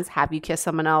questions. Have you kissed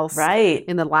someone else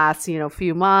in the last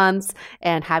few months?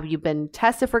 And have you been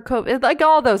tested for COVID? Like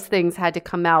all those things had to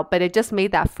come out, but it just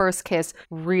made that first kiss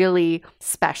really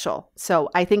special. So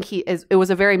I think it was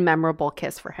a very memorable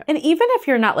kiss for him. And even if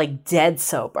you're not like dead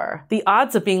sober, the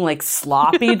odds of being like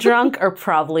sloppy drunk are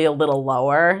probably a little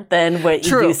lower than what it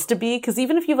used to be. Because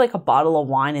even if you have like a bottle of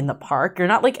wine in the park, you're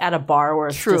not like at a bar where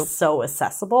it's just so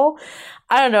accessible.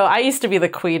 I don't know. I used to be the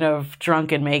queen of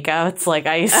drunken makeouts. Like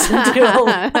I used to do.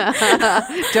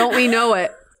 Don't we know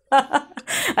it?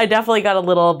 I definitely got a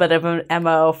little bit of an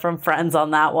MO from friends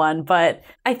on that one, but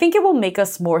I think it will make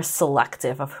us more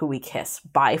selective of who we kiss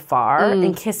by far,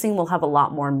 and kissing will have a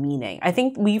lot more meaning. I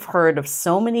think we've heard of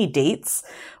so many dates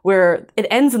where it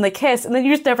ends in the kiss and then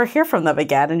you just never hear from them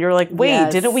again. And you're like,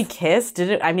 wait, didn't we kiss?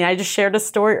 I mean, I just shared a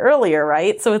story earlier,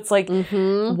 right? So it's like,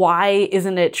 why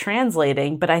isn't it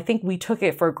translating? But I think we took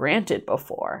it for granted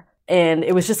before. And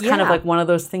it was just kind of like one of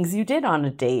those things you did on a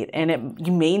date. And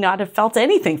you may not have felt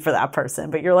anything for that person,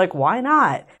 but you're like, why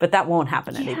not? But that won't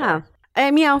happen anymore.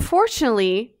 I mean,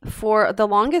 unfortunately, for the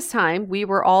longest time, we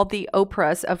were all the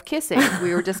Oprahs of kissing.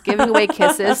 We were just giving away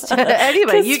kisses to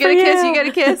anybody. You get a kiss, you get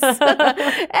a kiss.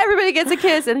 Everybody gets a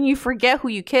kiss, and then you forget who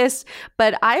you kissed.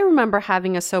 But I remember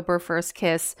having a sober first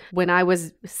kiss when I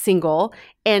was single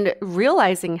and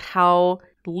realizing how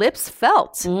lips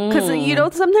felt,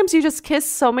 because sometimes you just kiss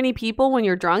so many people when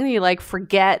you're drunk and you like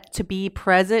forget to be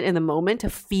present in the moment to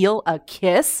feel a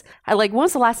kiss. When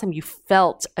was the last time you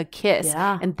felt a kiss?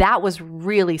 And that was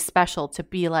really special to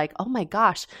be like, oh my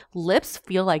gosh, lips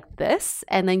feel like this,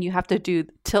 and then you have to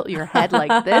tilt your head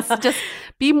like this. Just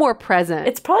be more present.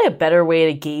 It's probably a better way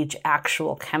to gauge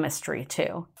actual chemistry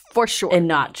too. For sure. And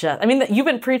not just, I mean, you've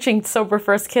been preaching sober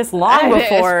first kiss long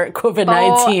before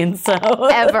COVID-19, so.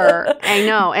 Ever. I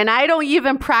know. And I don't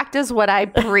even practice what I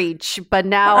preach, but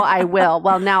now I will.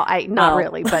 Well, now not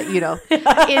really, but in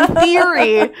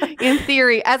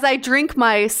theory, as I drink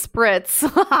my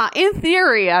spritz, in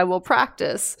theory, I will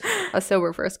practice a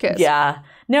sober first kiss. Yeah.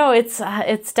 No, it's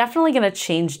definitely going to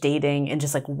change dating and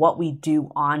just like what we do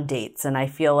on dates. And I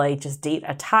feel like just date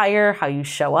attire, how you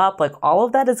show up, like all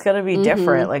of that is going to be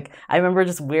different. Like I remember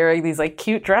just wearing these like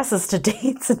cute dresses to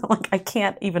dates and like I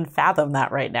can't even fathom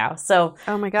that right now. So,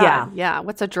 oh my God. Yeah.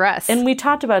 What's a dress? And we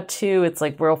talked about too, it's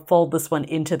like we'll fold this one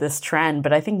into this trend,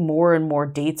 but I think more and more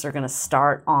dates are going to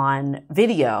start on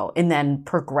video and then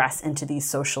progress into these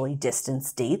socially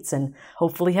distanced dates and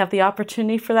hopefully have the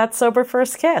opportunity for that sober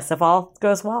first kiss if all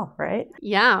goes well, right?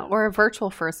 Yeah, or a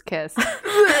virtual first kiss.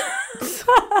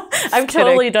 I've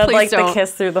totally done the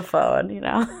kiss through the phone,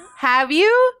 Have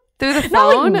you? Through the phone?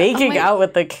 Not like making out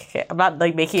with the I'm not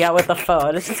like making out with the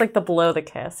phone. It's just like the below the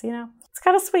kiss, It's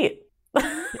kind of sweet.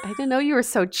 I didn't know you were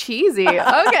so cheesy.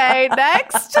 Okay,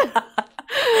 next.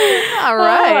 All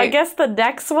right. I guess the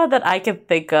next one that I can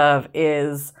think of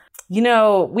is,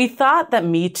 we thought that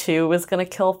Me Too was going to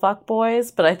kill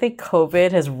fuckboys, but I think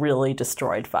COVID has really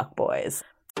destroyed fuckboys.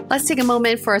 Let's take a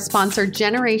moment for our sponsor,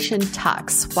 Generation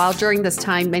Tux. While during this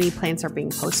time, many plans are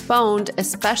being postponed,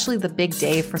 especially the big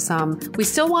day for some, we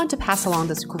still want to pass along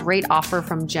this great offer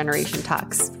from Generation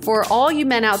Tux. For all you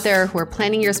men out there who are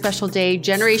planning your special day,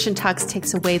 Generation Tux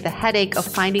takes away the headache of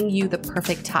finding you the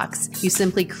perfect tux. You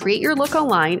simply create your look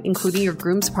online, including your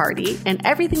groom's party, and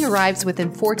everything arrives within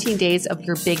 14 days of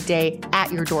your big day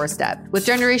at your doorstep. With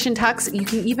Generation Tux, you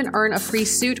can even earn a free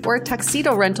suit or a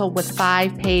tuxedo rental with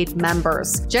 5 paid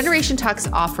members. Generation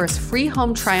Tux offers free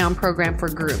home try-on program for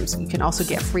grooms. You can also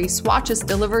get free swatches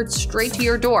delivered straight to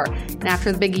your door. And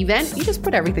after the big event, you just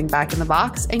put everything back in the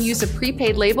box and use a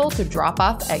prepaid label to drop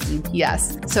off at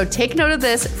UPS. So take note of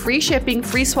this: free shipping,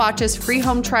 free swatches, free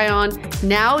home try-on.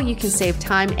 Now you can save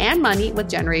time and money with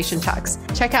Generation Tux.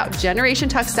 Check out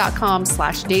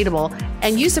generationtux.com/dateable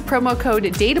and use the promo code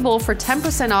DATEABLE for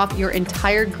 10% off your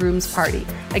entire groom's party.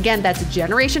 Again, that's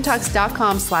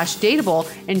generationtux.com/dateable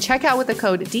and check out with the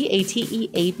code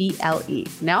DATEABLE.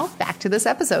 Now back to this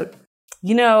episode.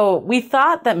 You know, we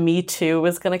thought that Me Too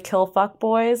was going to kill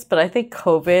fuckboys, but I think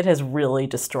COVID has really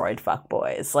destroyed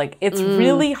fuckboys. Like, it's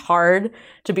really hard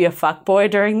to be a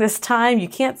fuckboy during this time. You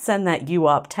can't send that "you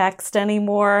up" text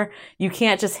anymore. You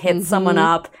can't just hit someone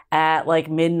up at like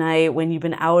midnight when you've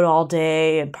been out all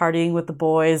day and partying with the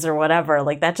boys or whatever.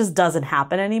 Like, that just doesn't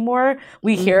happen anymore.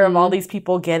 We hear of all these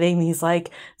people getting these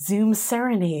like Zoom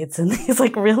serenades and these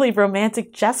like really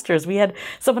romantic gestures. We had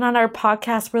someone on our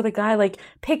podcast where the guy like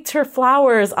picked her flowers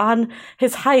on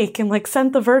his hike and like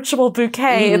sent the virtual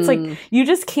bouquet. It's like, you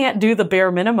just can't do the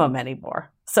bare minimum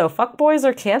anymore. So fuckboys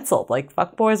are canceled. Like,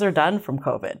 fuckboys are done from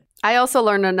COVID. I also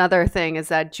learned another thing is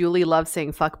that Julie loves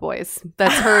saying fuckboys.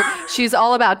 That's her. She's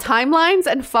all about timelines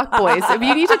and fuckboys. If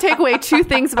you need to take away 2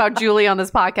 things about Julie on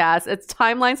this podcast, it's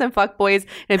timelines and fuckboys.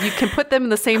 And if you can put them in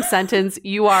the same sentence,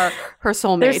 you are her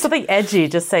soulmate. There's something edgy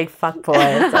just saying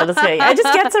fuckboys. I'm just kidding. I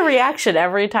just get a reaction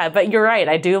every time. But you're right.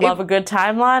 I do love a good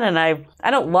timeline, and I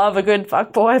don't love a good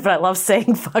fuckboy, but I love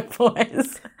saying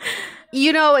fuckboys.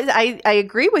 You know, I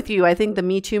agree with you. I think the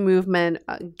Me Too movement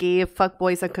gave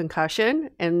fuckboys a concussion,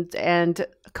 and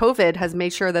COVID has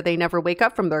made sure that they never wake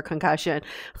up from their concussion.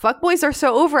 Fuckboys are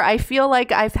so over. I feel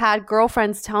like I've had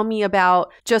girlfriends tell me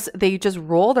about they just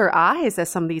roll their eyes at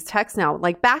some of these texts now.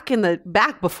 Like back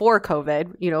before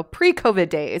COVID, you know, pre-COVID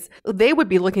days, they would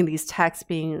be looking at these texts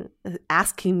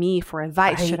asking me for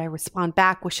advice. Right. Should I respond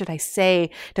back? What should I say?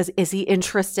 Is he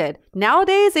interested?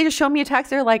 Nowadays, they just show me a text.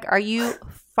 They're like, are you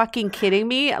fucking kidding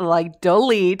me? Like,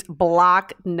 delete,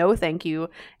 block, no thank you,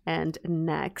 and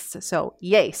next. So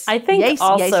yes. I think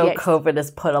COVID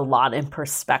has put a lot in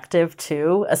perspective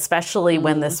too, especially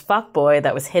when this fuckboy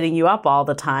that was hitting you up all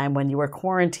the time when you were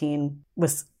quarantined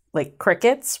was like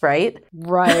crickets, right?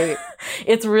 Right.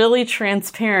 It's really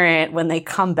transparent when they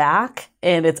come back,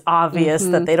 and it's obvious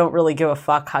that they don't really give a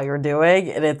fuck how you're doing,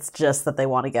 and it's just that they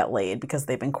want to get laid because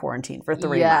they've been quarantined for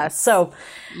 3 months. So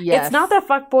it's not that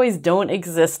fuckboys don't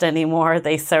exist anymore.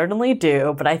 They certainly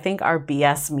do, but I think our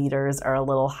BS meters are a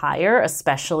little higher,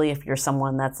 especially if you're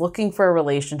someone that's looking for a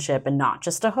relationship and not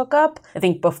just a hookup. I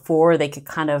think before they could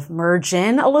kind of merge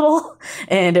in a little,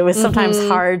 and it was sometimes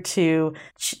hard to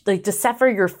decipher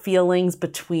your feelings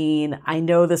between, I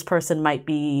know this person might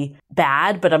be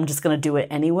bad, but I'm just going to do it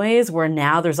anyways, where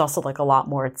now there's also like a lot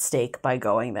more at stake by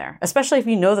going there, especially if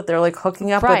you know that they're like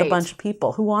hooking up with a bunch of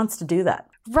people. Who wants to do that?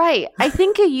 Right. I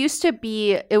think it used to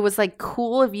be, it was like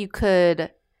cool if you could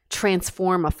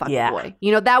transform a fuckboy.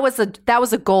 You know, that was a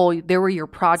goal. They were your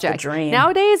project. It's the dream.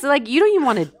 Nowadays, like, you don't even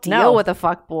want to deal with a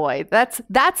fuckboy. That's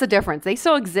the difference. They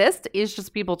still exist. It's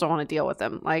just people don't want to deal with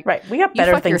them. Like, right. We got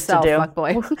better things to do.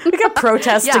 Fuckboy. We got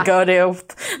protests to go to.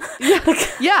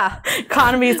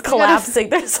 Economy's collapsing.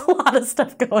 There's a lot of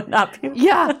stuff going up.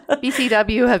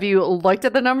 BCW, have you looked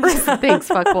at the numbers? Thanks,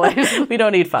 fuckboy. We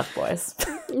don't need fuckboys.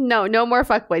 No more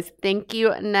fuckboys. Thank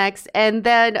you. Next. And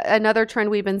then another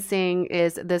trend we've been seeing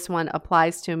is this one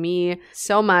applies to me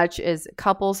so much is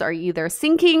couples are either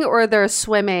sinking or they're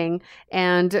swimming.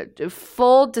 And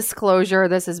full disclosure,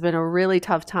 this has been a really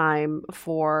tough time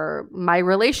for my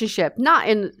relationship. Not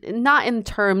in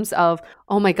terms of,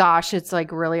 oh my gosh, it's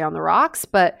like really on the rocks,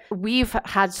 but we've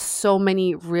had so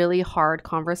many really hard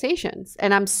conversations.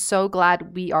 And I'm so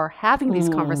glad we are having these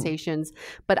conversations.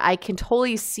 But I can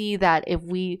totally see that if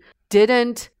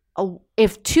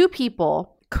 2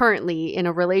 people currently in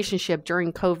a relationship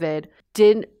during COVID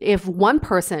if one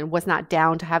person was not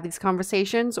down to have these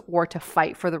conversations or to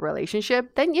fight for the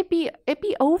relationship, then it'd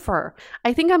be over.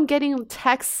 I think I'm getting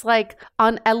texts like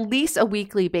on at least a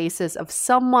weekly basis of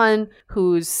someone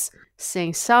who's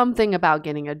saying something about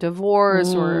getting a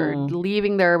divorce or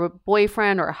leaving their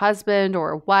boyfriend or husband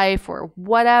or wife or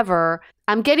whatever.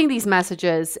 I'm getting these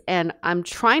messages and I'm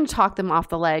trying to talk them off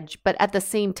the ledge. But at the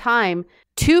same time,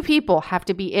 two people have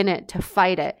to be in it to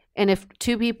fight it. And if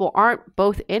two people aren't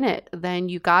both in it, then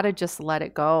you got to just let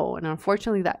it go. And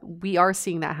unfortunately, that we are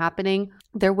seeing that happening.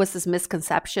 There was this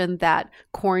misconception that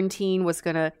quarantine was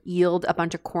going to yield a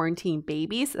bunch of quarantine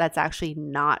babies. That's actually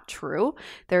not true.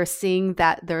 They're seeing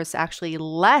that there's actually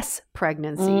less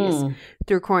pregnancies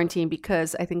through quarantine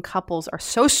because I think couples are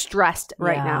so stressed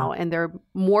right now and they're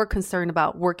more concerned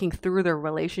about working through their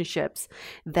relationships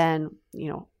than,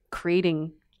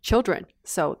 creating children.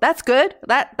 So that's good.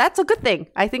 That's a good thing.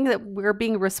 I think that we're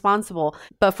being responsible.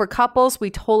 But for couples, we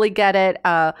totally get it.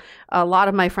 A lot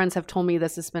of my friends have told me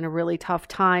this has been a really tough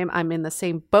time. I'm in the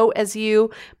same boat as you,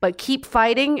 but keep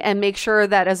fighting and make sure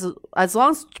that as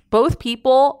long as both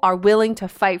people are willing to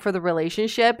fight for the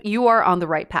relationship, you are on the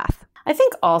right path. I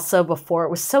think also before it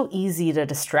was so easy to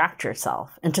distract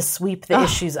yourself and to sweep the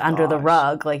issues under the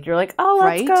rug. Like you're like, oh,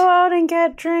 let's go out and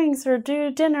get drinks or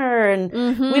do dinner. And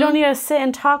we don't need to sit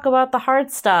and talk about the hard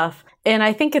stuff. And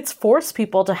I think it's forced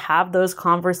people to have those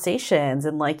conversations.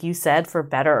 And like you said, for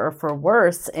better or for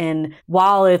worse. And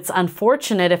while it's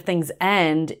unfortunate if things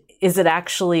end, is it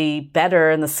actually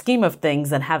better in the scheme of things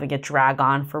than having it drag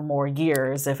on for more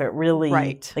years if it really,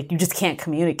 like you just can't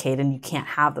communicate and you can't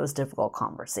have those difficult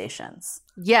conversations?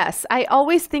 Yes. I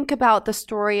always think about the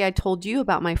story I told you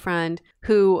about my friend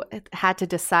who had to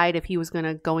decide if he was going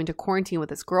to go into quarantine with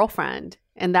his girlfriend.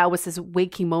 And that was his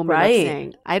waking moment of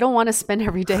saying, I don't want to spend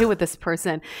every day with this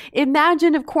person.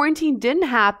 Imagine if quarantine didn't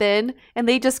happen and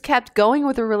they just kept going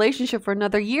with a relationship for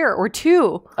another year or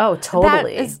two. Oh,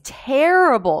 totally. That is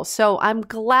terrible. So I'm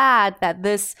glad that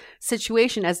this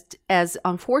situation, as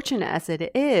unfortunate as it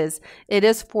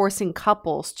is forcing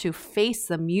couples to face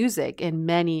the music in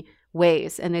many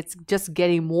ways. And it's just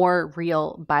getting more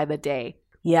real by the day.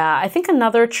 Yeah, I think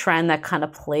another trend that kind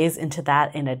of plays into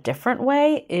that in a different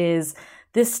way is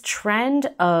this trend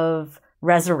of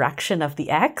resurrection of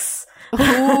the ex.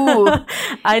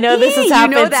 I know this has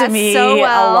happened to me so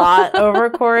well. a lot over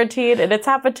quarantine, and it's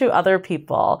happened to other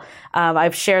people.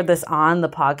 I've shared this on the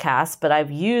podcast, but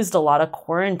I've used a lot of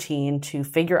quarantine to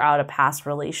figure out a past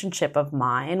relationship of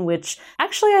mine, which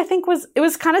actually I think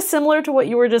was kind of similar to what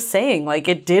you were just saying. Like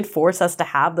it did force us to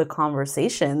have the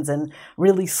conversations and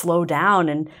really slow down.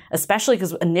 And especially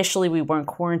because initially we weren't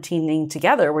quarantining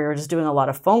together. We were just doing a lot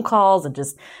of phone calls and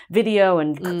just video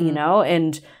and,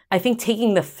 and I think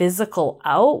taking the physical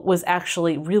out was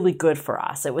actually really good for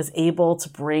us. It was able to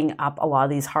bring up a lot of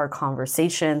these hard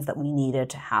conversations that we needed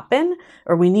to happen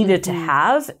or we needed to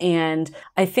have. And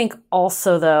I think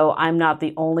also, though, I'm not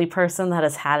the only person that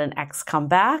has had an ex come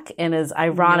back. And is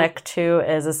ironic, too,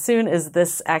 is as soon as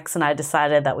this ex and I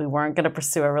decided that we weren't going to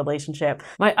pursue a relationship,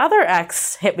 my other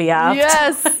ex hit me up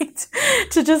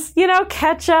to just,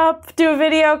 catch up, do a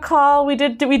video call. We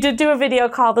did do a video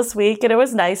call this week, and it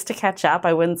was nice to catch up.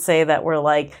 I wouldn't say that we're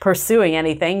like pursuing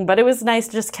anything, but it was nice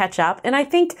to just catch up. And I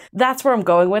think that's where I'm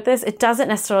going with this. It doesn't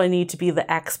necessarily need to be the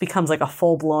ex becomes like a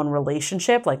full-blown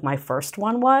relationship like my first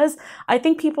one was. I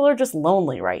think people are just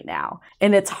lonely right now.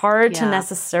 And it's hard to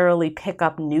necessarily pick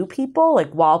up new people. Like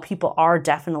while people are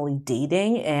definitely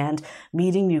dating and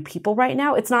meeting new people right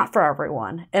now, it's not for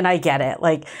everyone. And I get it.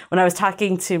 Like when I was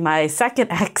talking to my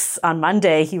second ex on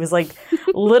Monday, he was like,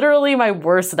 literally my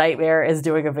worst nightmare is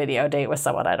doing a video date with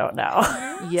someone I don't know.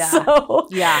 So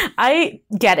I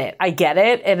get it.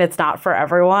 And it's not for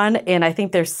everyone. And I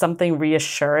think there's something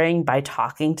reassuring by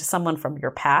talking to someone from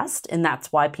your past. And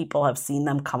that's why people have seen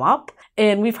them come up.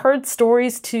 And we've heard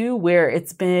stories too, where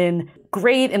it's been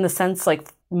great in the sense like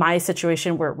my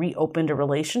situation where it reopened a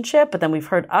relationship, but then we've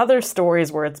heard other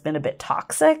stories where it's been a bit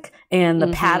toxic and the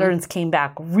patterns came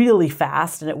back really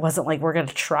fast. And it wasn't like, we're going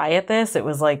to try at this. It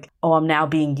was like, oh, I'm now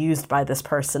being used by this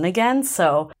person again.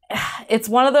 So it's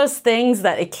one of those things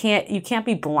that you can't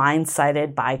be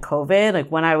blindsided by COVID. Like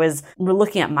when I was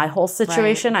looking at my whole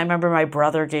situation, I remember my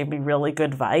brother gave me really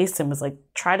good advice and was like,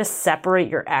 try to separate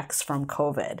your ex from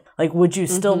COVID. Like, would you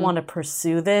still want to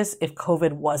pursue this if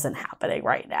COVID wasn't happening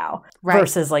right now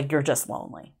versus like you're just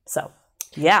lonely? So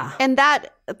yeah. And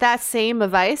that same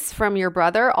advice from your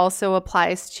brother also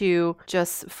applies to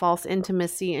just false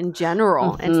intimacy in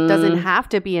general. And it doesn't have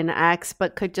to be an ex,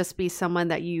 but could just be someone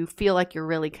that you feel like you're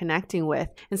really connecting with.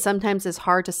 And sometimes it's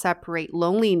hard to separate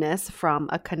loneliness from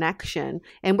a connection.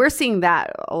 And we're seeing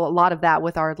that a lot of that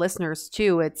with our listeners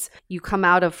too. It's you come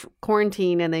out of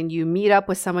quarantine and then you meet up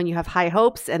with someone, you have high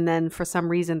hopes, and then for some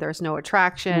reason there's no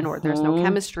attraction or there's no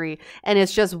chemistry. And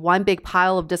it's just one big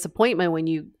pile of disappointment when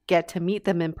you get to meet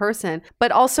them in person,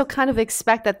 but also kind of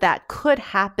expect that that could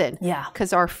happen. Yeah.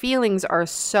 Because our feelings are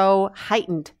so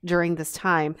heightened during this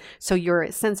time. So your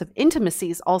sense of intimacy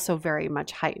is also very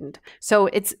much heightened. So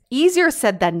it's easier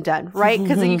said than done, right?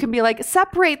 Because you can be like,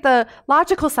 separate the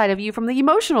logical side of you from the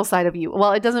emotional side of you.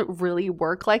 Well, it doesn't really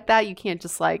work like that. You can't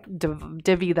just like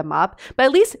divvy them up, but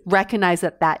at least recognize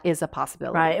that that is a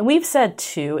possibility. Right. And we've said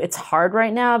too, it's hard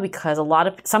right now because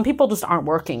some people just aren't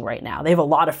working right now. They have a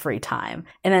lot of free time.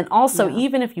 And then also,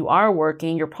 even if you are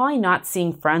working, you're probably not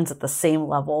seeing friends at the same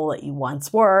level that you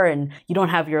once were. And you don't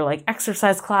have your like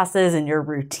exercise classes and your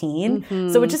routine.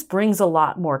 So it just brings a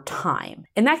lot more time.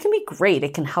 And that can be great.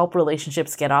 It can help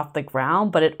relationships get off the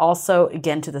ground, but it also,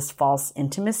 again, to this false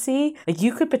intimacy, like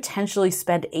you could potentially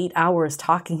spend 8 hours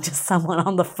talking to someone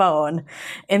on the phone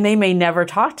and they may never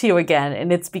talk to you again.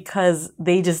 And it's because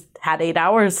they just had 8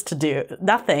 hours to do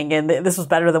nothing. And this was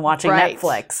better than watching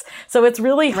Netflix. So it's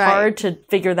really hard to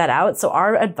figure that out. So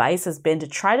our advice has been to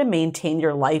try to maintain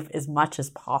your life as much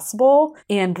as possible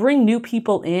and bring new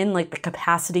people in, like the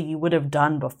capacity you would have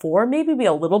done before. Maybe be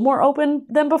a little more open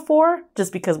than before,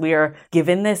 just because we are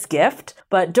given this gift.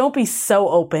 But don't be so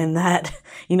open that,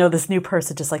 this new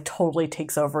person just like totally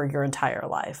takes over your entire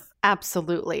life.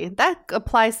 Absolutely. That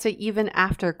applies to even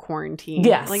after quarantine.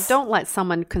 Yes. Like, don't let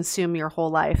someone consume your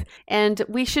whole life. And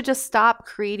we should just stop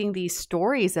creating these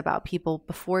stories about people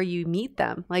before you meet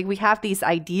them. Like, we have these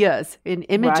ideas and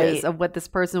images of what this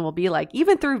person will be like.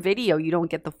 Even through video, you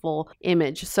don't get the full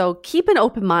image. So keep an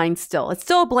open mind still. It's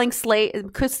still a blank slate.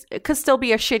 It could still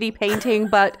be a shitty painting,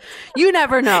 but you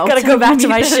never know. Gotta go back to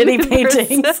my shitty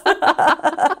paintings.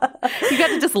 You got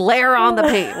to just layer on the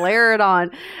paint, layer it on.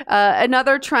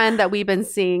 Another trend that we've been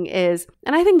seeing is,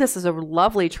 and I think this is a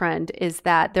lovely trend, is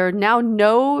that there are now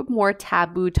no more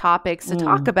taboo topics to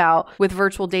talk about with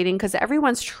virtual dating because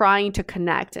everyone's trying to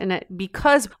connect. And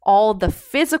because all the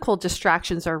physical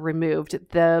distractions are removed,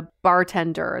 the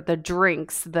bartender, the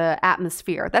drinks, the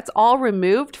atmosphere, that's all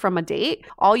removed from a date.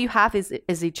 All you have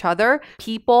is each other.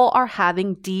 People are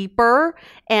having deeper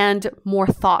and more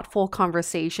thoughtful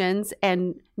conversations,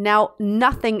 and now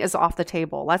nothing is off the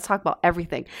table. Let's talk about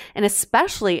everything. And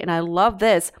especially, and I love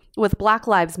this, with Black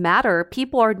Lives Matter,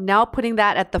 people are now putting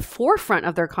that at the forefront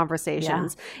of their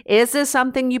conversations. Yeah. Is this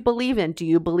something you believe in? Do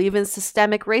you believe in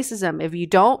systemic racism? If you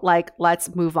don't,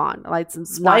 let's move on. Let's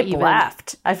swipe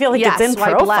left. I feel like it's in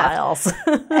profiles.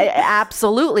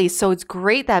 Absolutely. So it's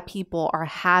great that people are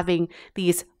having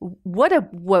these what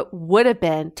would have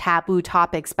been taboo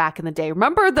topics back in the day.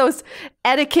 Remember those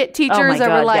etiquette teachers that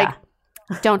were like,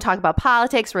 don't talk about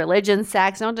politics, religion,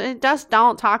 sex.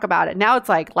 Don't talk about it. Now it's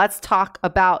like, let's talk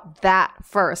about that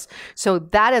first. So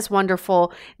that is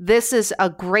wonderful. This is a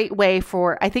great way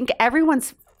for, I think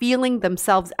everyone's feeling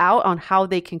themselves out on how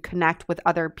they can connect with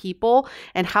other people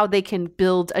and how they can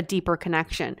build a deeper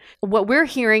connection. What we're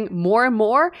hearing more and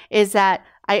more is that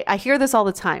I hear this all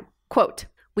the time. Quote,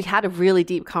 we had a really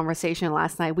deep conversation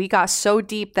last night. We got so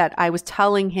deep that I was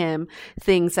telling him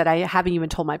things that I haven't even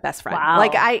told my best friend. Wow.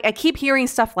 Like I keep hearing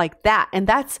stuff like that. And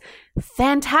that's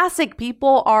fantastic.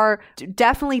 People are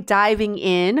definitely diving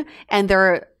in and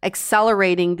they're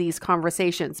accelerating these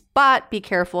conversations. But be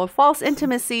careful of false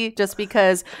intimacy. Just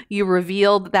because you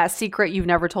revealed that secret you've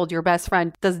never told your best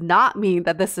friend does not mean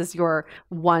that this is your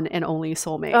one and only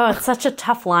soulmate. Oh, it's such a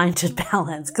tough line to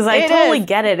balance because I totally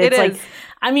get it. It's like,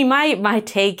 I mean, my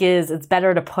take is it's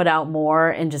better to put out more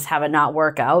and just have it not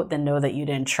work out than know that you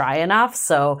didn't try enough.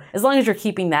 So as long as you're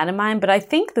keeping that in mind. But I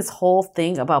think this whole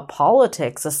thing about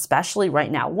politics, especially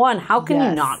right now, one, how can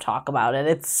you not talk about it?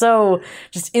 It's so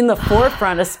just in the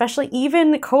forefront, especially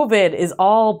even COVID is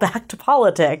all back to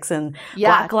politics and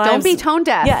Black Lives. Don't be tone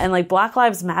deaf. Yeah. And like Black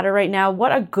Lives Matter right now,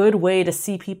 what a good way to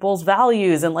see people's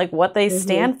values and like what they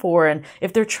stand for. And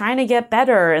if they're trying to get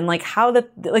better and like how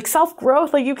like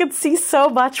self-growth, like you can see so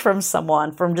much from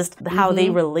someone from just how they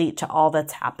relate to all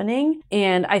that's happening.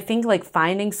 And I think like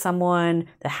finding someone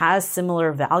that has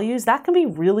similar values, that can be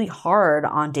really hard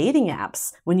on dating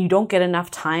apps when you don't get enough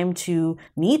time to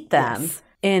meet them. Yes.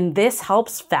 And this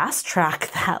helps fast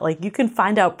track that. Like you can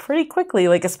find out pretty quickly,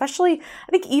 like especially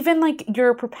I think even like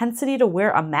your propensity to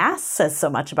wear a mask says so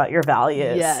much about your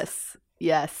values.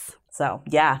 Yes. So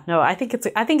yeah, no, I think it's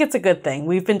a good thing.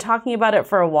 We've been talking about it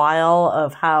for a while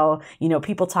of how,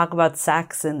 people talk about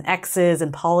sex and exes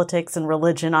and politics and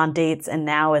religion on dates. And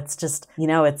now it's just,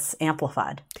 it's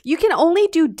amplified. You can only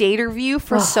do date review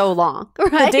for so long,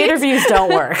 right? The date reviews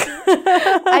don't work.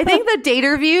 I think the date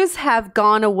reviews have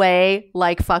gone away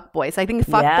like fuckboys. I think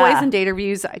fuckboys and date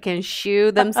reviews can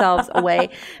shoo themselves away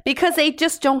because they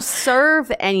just don't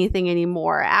serve anything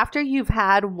anymore. After you've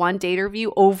had one date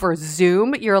review over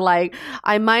Zoom, you're like,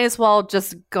 I might as well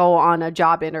just go on a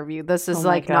job interview. This is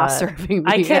not serving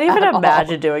me. I can't even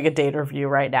imagine doing a date review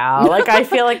right now. Like, I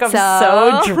feel like I'm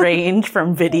so drained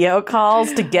from video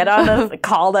calls. To get on a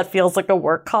call that feels like a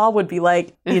work call would be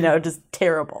like, just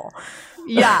terrible.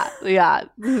 Yeah.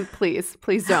 Please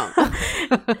don't.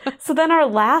 So then our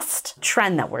last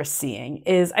trend that we're seeing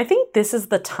is, I think this is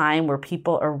the time where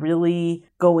people are really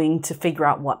going to figure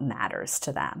out what matters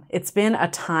to them. It's been a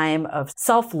time of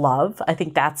self-love. I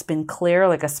think that's been clear,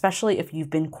 like especially if you've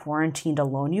been quarantined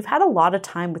alone, you've had a lot of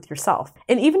time with yourself.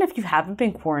 And even if you haven't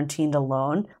been quarantined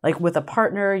alone, like with a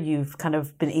partner, you've kind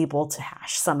of been able to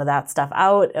hash some of that stuff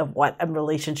out of what a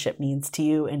relationship means to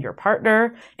you and your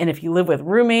partner. And if you live with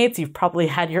roommates, you've probably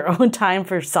had your own time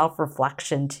for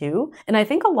self-reflection too. And I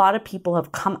think a lot of people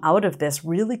have come out of this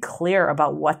really clear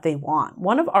about what they want.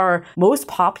 One of our most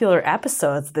popular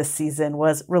episodes this season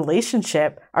was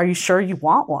relationship. Are you sure you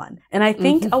want one? And I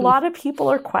think a lot of people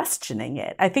are questioning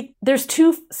it. I think there's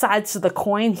two sides to the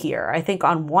coin here. I think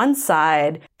on one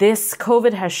side, this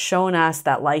COVID has shown us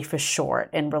that life is short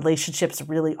and relationships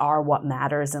really are what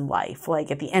matters in life.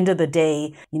 Like at the end of the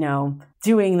day,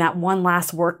 doing that one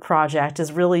last work project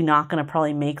is really not going to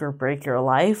probably make or break your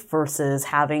life versus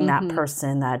having that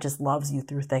person that just loves you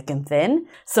through thick and thin.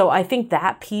 So I think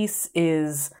that piece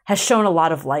has shown a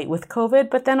lot of light with COVID.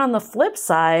 But then on the flip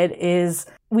side is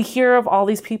we hear of all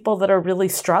these people that are really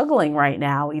struggling right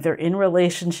now, either in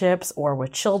relationships or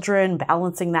with children,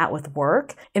 balancing that with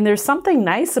work. And there's something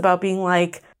nice about being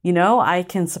like, I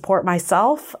can support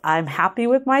myself. I'm happy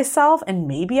with myself, and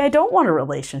maybe I don't want a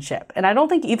relationship. And I don't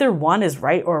think either one is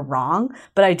right or wrong,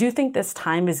 but I do think this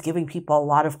time is giving people a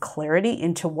lot of clarity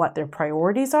into what their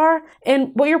priorities are.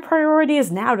 And what your priority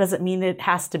is now doesn't mean it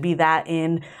has to be that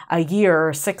in a year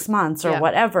or 6 months or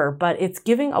whatever, but it's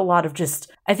giving a lot of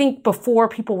I think before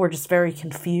people were just very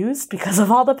confused because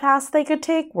of all the paths they could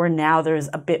take, where now there's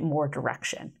a bit more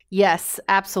direction. Yes,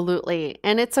 absolutely.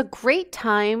 And it's a great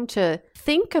time to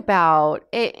think about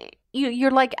it.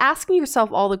 You're like asking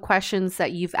yourself all the questions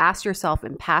that you've asked yourself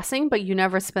in passing, but you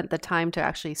never spent the time to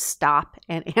actually stop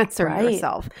and answer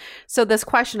yourself. So this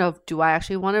question of, do I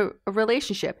actually want a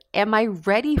relationship? Am I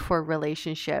ready for a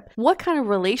relationship? What kind of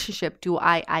relationship do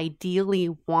I ideally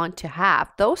want to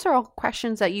have? Those are all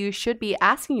questions that you should be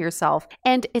asking yourself.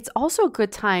 And it's also a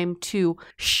good time to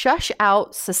shush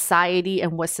out society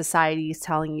and what society is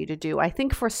telling you to do. I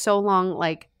think for so long,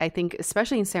 I think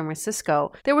especially in San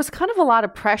Francisco, there was kind of a lot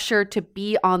of pressure to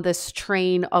be on this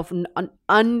train of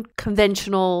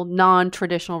unconventional,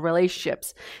 non-traditional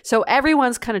relationships. So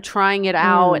everyone's kind of trying it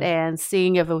out and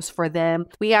seeing if it was for them.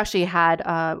 We actually had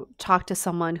talked to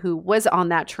someone who was on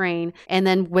that train and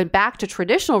then went back to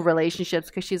traditional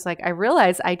relationships because she's like, I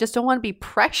realized I just don't want to be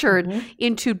pressured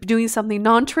into doing something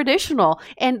non-traditional.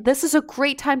 And this is a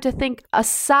great time to think,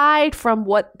 aside from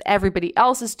what everybody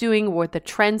else is doing, what the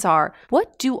trends are,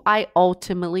 what do I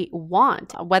ultimately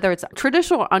want? Whether it's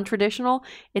traditional or untraditional,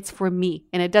 it's for me.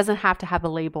 And it doesn't have to have a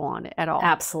label on it at all.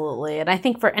 Absolutely. And I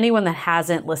think for anyone that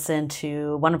hasn't listened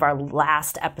to one of our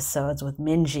last episodes with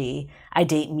Minji, I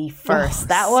Date Me First.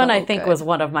 That one I think was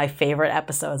one of my favorite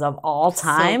episodes of all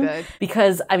time. So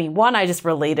because, one, I just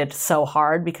related so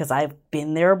hard because I've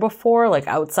been there before, like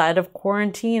outside of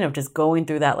quarantine, of just going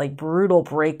through that brutal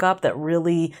breakup that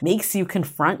really makes you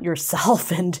confront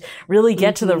yourself and really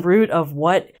get to the root of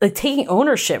taking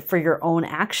ownership for your own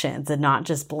actions and not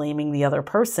just blaming the other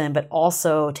person, but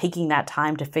also taking that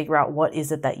time to figure out what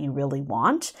is it that you really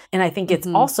want. And I think it's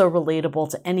also relatable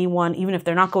to anyone, even if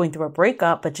they're not going through a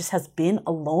breakup, but just has been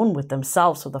alone with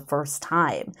themselves for the first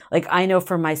time. I know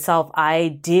for myself,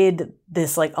 I did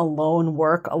this alone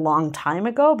work a long time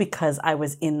ago because I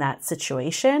was in that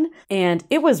situation, and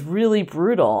it was really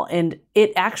brutal, and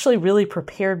it actually really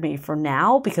prepared me for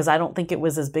now because I don't think it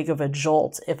was as big of a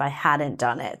jolt if I hadn't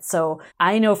done it. So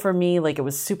I know for me, it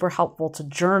was super helpful to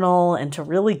journal and to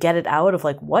really get it out of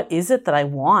what is it that I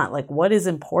want? What is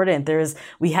important?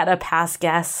 We had a past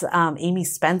guest, Amy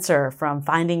Spencer from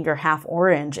Finding Your Half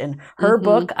Orange, and her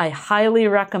book, I highly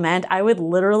recommend. I would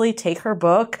literally take her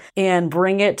book and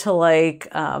bring it to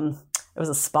it was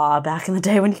a spa back in the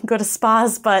day when you could go to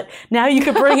spas, but now you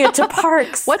could bring it to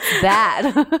parks. What's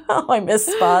that? Oh, I miss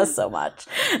spas so much.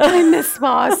 I miss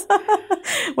spas.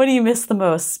 What do you miss the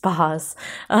most? Spas.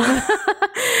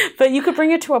 But you could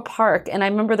bring it to a park. And I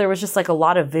remember there was just a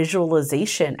lot of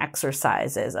visualization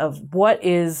exercises of what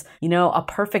is, a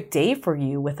perfect day for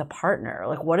you with a partner.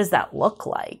 What does that look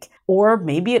like? Or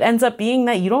maybe it ends up being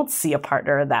that you don't see a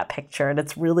partner in that picture and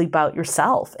it's really about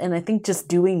yourself. And I think just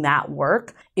doing that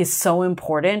work is so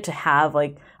important to have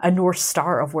like a North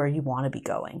Star of where you want to be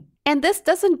going. And this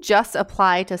doesn't just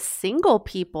apply to single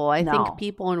people. I think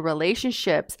people in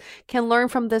relationships can learn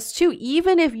from this too.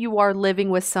 Even if you are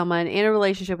living with someone, in a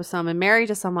relationship with someone, married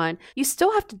to someone, you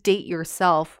still have to date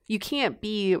yourself. You can't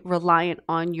be reliant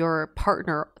on your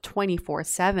partner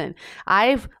 24/7.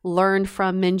 I've learned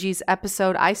from Minji's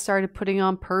episode. I started putting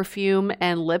on perfume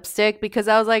and lipstick because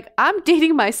I was like, I'm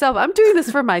dating myself. I'm doing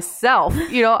this for myself.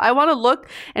 I want to look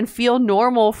and feel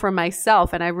normal for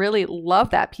myself. And I really love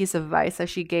that piece of advice that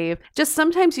she gave. Just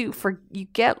sometimes you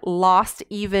get lost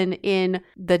even in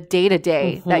the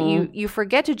day-to-day that you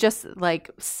forget to just like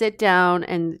sit down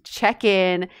and check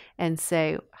in and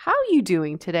say, how are you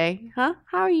doing today? Huh?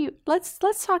 How are you? Let's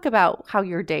talk about how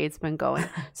your day has been going.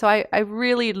 So I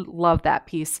really love that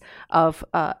piece of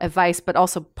advice, but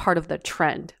also part of the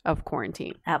trend of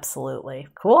quarantine. Absolutely.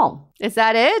 Cool. Is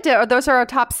that it? Those are our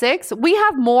top 6. We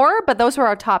have more, but those are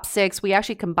our top 6. We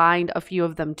actually combined a few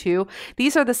of them too.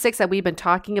 These are the 6 that we've been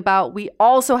talking about. We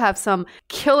also have some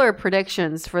killer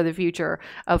predictions for the future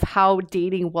of how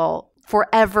dating will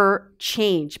forever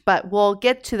change, but we'll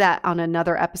get to that on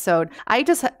another episode.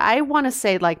 I want to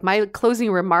say, like, my closing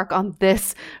remark on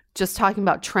this, just talking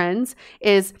about trends,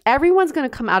 is everyone's going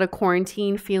to come out of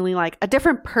quarantine feeling like a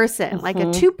different person, like a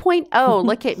 2.0,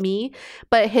 look at me.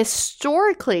 But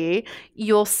historically,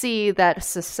 you'll see that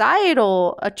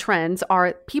societal trends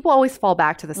are people always fall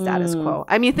back to the status quo.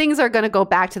 I mean, things are going to go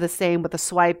back to the same with the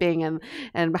swiping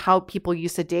and how people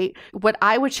used to date. What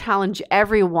I would challenge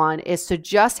everyone is to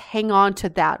just hang on to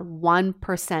that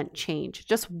 1% change,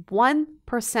 just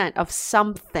 1% of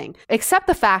something. Accept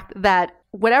the fact that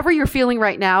whatever you're feeling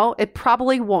right now, it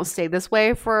probably won't stay this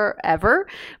way forever,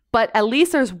 but at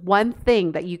least there's one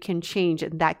thing that you can change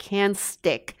and that can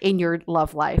stick in your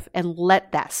love life, and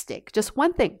let that stick. Just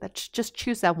one thing. Just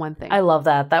choose that one thing. I love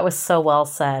that. That was so well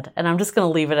said. And I'm just going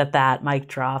to leave it at that. Mic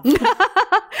drop.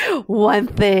 One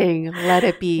thing. Let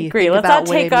it be. Agree. Let's not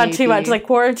take on too much. Like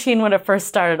quarantine when it first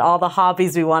started, all the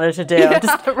hobbies we wanted to do. Yeah,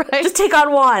 just take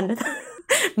on one.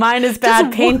 Mine is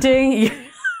bad painting.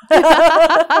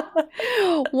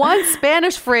 One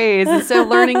Spanish phrase instead of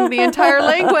learning the entire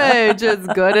language is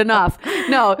good enough.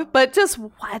 No, but just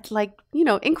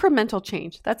incremental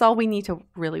change. That's all we need to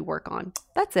really work on.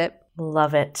 That's it.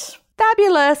 Love it.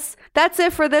 Fabulous. That's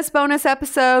it for this bonus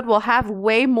episode. We'll have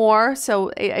way more.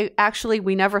 So actually,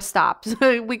 we never stopped.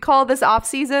 We call this off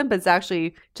season, but it's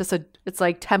actually just it's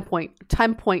like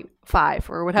 10.5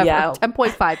 or whatever. Yeah.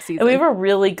 10.5 season. And we have a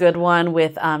really good one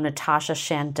with Natasha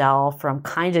Chandel from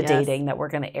Kinda Dating that we're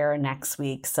going to air next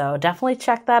week. So definitely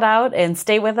check that out and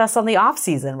stay with us on the off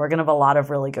season. We're going to have a lot of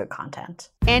really good content.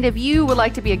 And if you would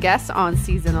like to be a guest on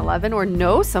season 11 or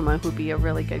know someone who'd be a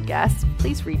really good guest,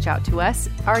 please reach out to us.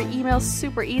 Our email's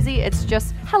super easy. It's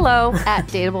just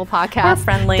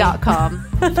hello@dateablepodcast.com.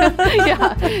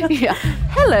 yeah.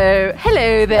 Hello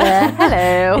there.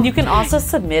 Hello. And you can also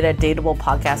submit at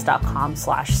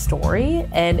dateablepodcast.com/story.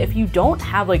 And if you don't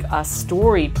have like a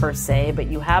story per se, but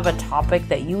you have a topic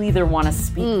that you either want to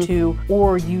speak to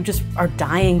or you just are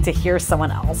dying to hear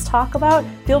someone else talk about,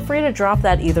 feel free to drop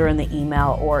that either in the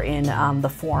email or in the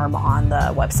form on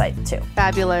the website too.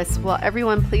 Fabulous. Well,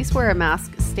 everyone, please wear a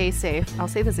mask. Stay safe. I'll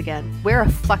say this again. Wear a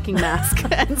fucking mask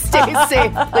and stay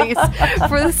safe, please,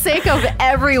 for the sake of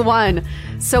everyone,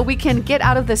 so we can get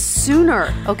out of this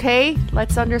sooner, okay?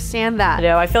 Let's understand that.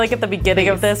 I feel like at the beginning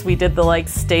of this, we did the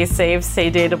stay safe, stay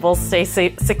dateable, stay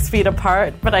 6 feet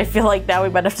apart, but I feel like now we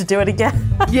might have to do it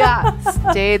again. Yeah,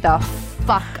 stay the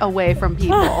fuck away from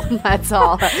people. That's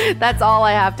all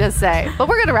I have to say. But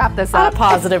we're going to wrap this up. On a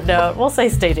positive note, we'll say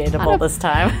stay dateable this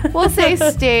time. We'll say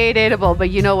stay dateable,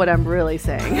 but you know what I'm really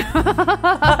saying.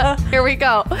 Here we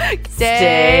go.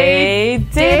 Stay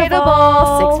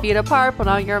dateable. 6 feet apart. Put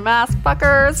on your mask,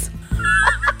 fuckers.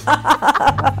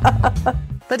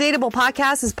 The Dateable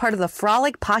Podcast is part of the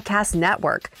Frolic Podcast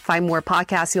Network. Find more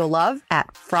podcasts you'll love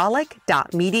at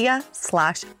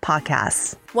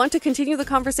frolic.media/podcasts. Want to continue the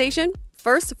conversation?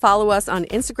 First, follow us on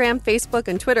Instagram, Facebook,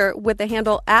 and Twitter with the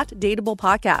handle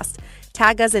 @DateablePodcast.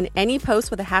 Tag us in any post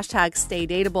with the hashtag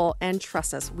StayDateable, and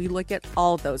trust us, we look at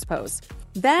all of those posts.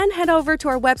 Then head over to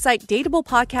our website,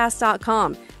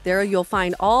 dateablepodcast.com. There you'll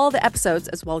find all the episodes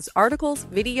as well as articles,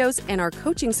 videos, and our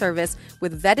coaching service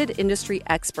with vetted industry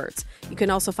experts. You can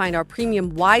also find our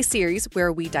premium Why series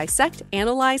where we dissect,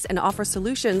 analyze, and offer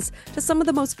solutions to some of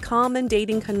the most common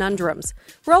dating conundrums.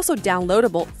 We're also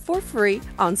downloadable for free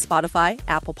on Spotify,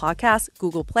 Apple Podcasts,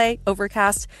 Google Play,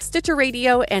 Overcast, Stitcher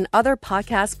Radio, and other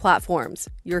podcast platforms.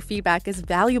 Your feedback is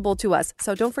valuable to us,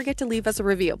 so don't forget to leave us a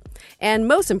review. And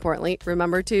most importantly,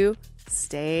 remember to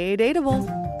stay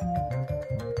dateable.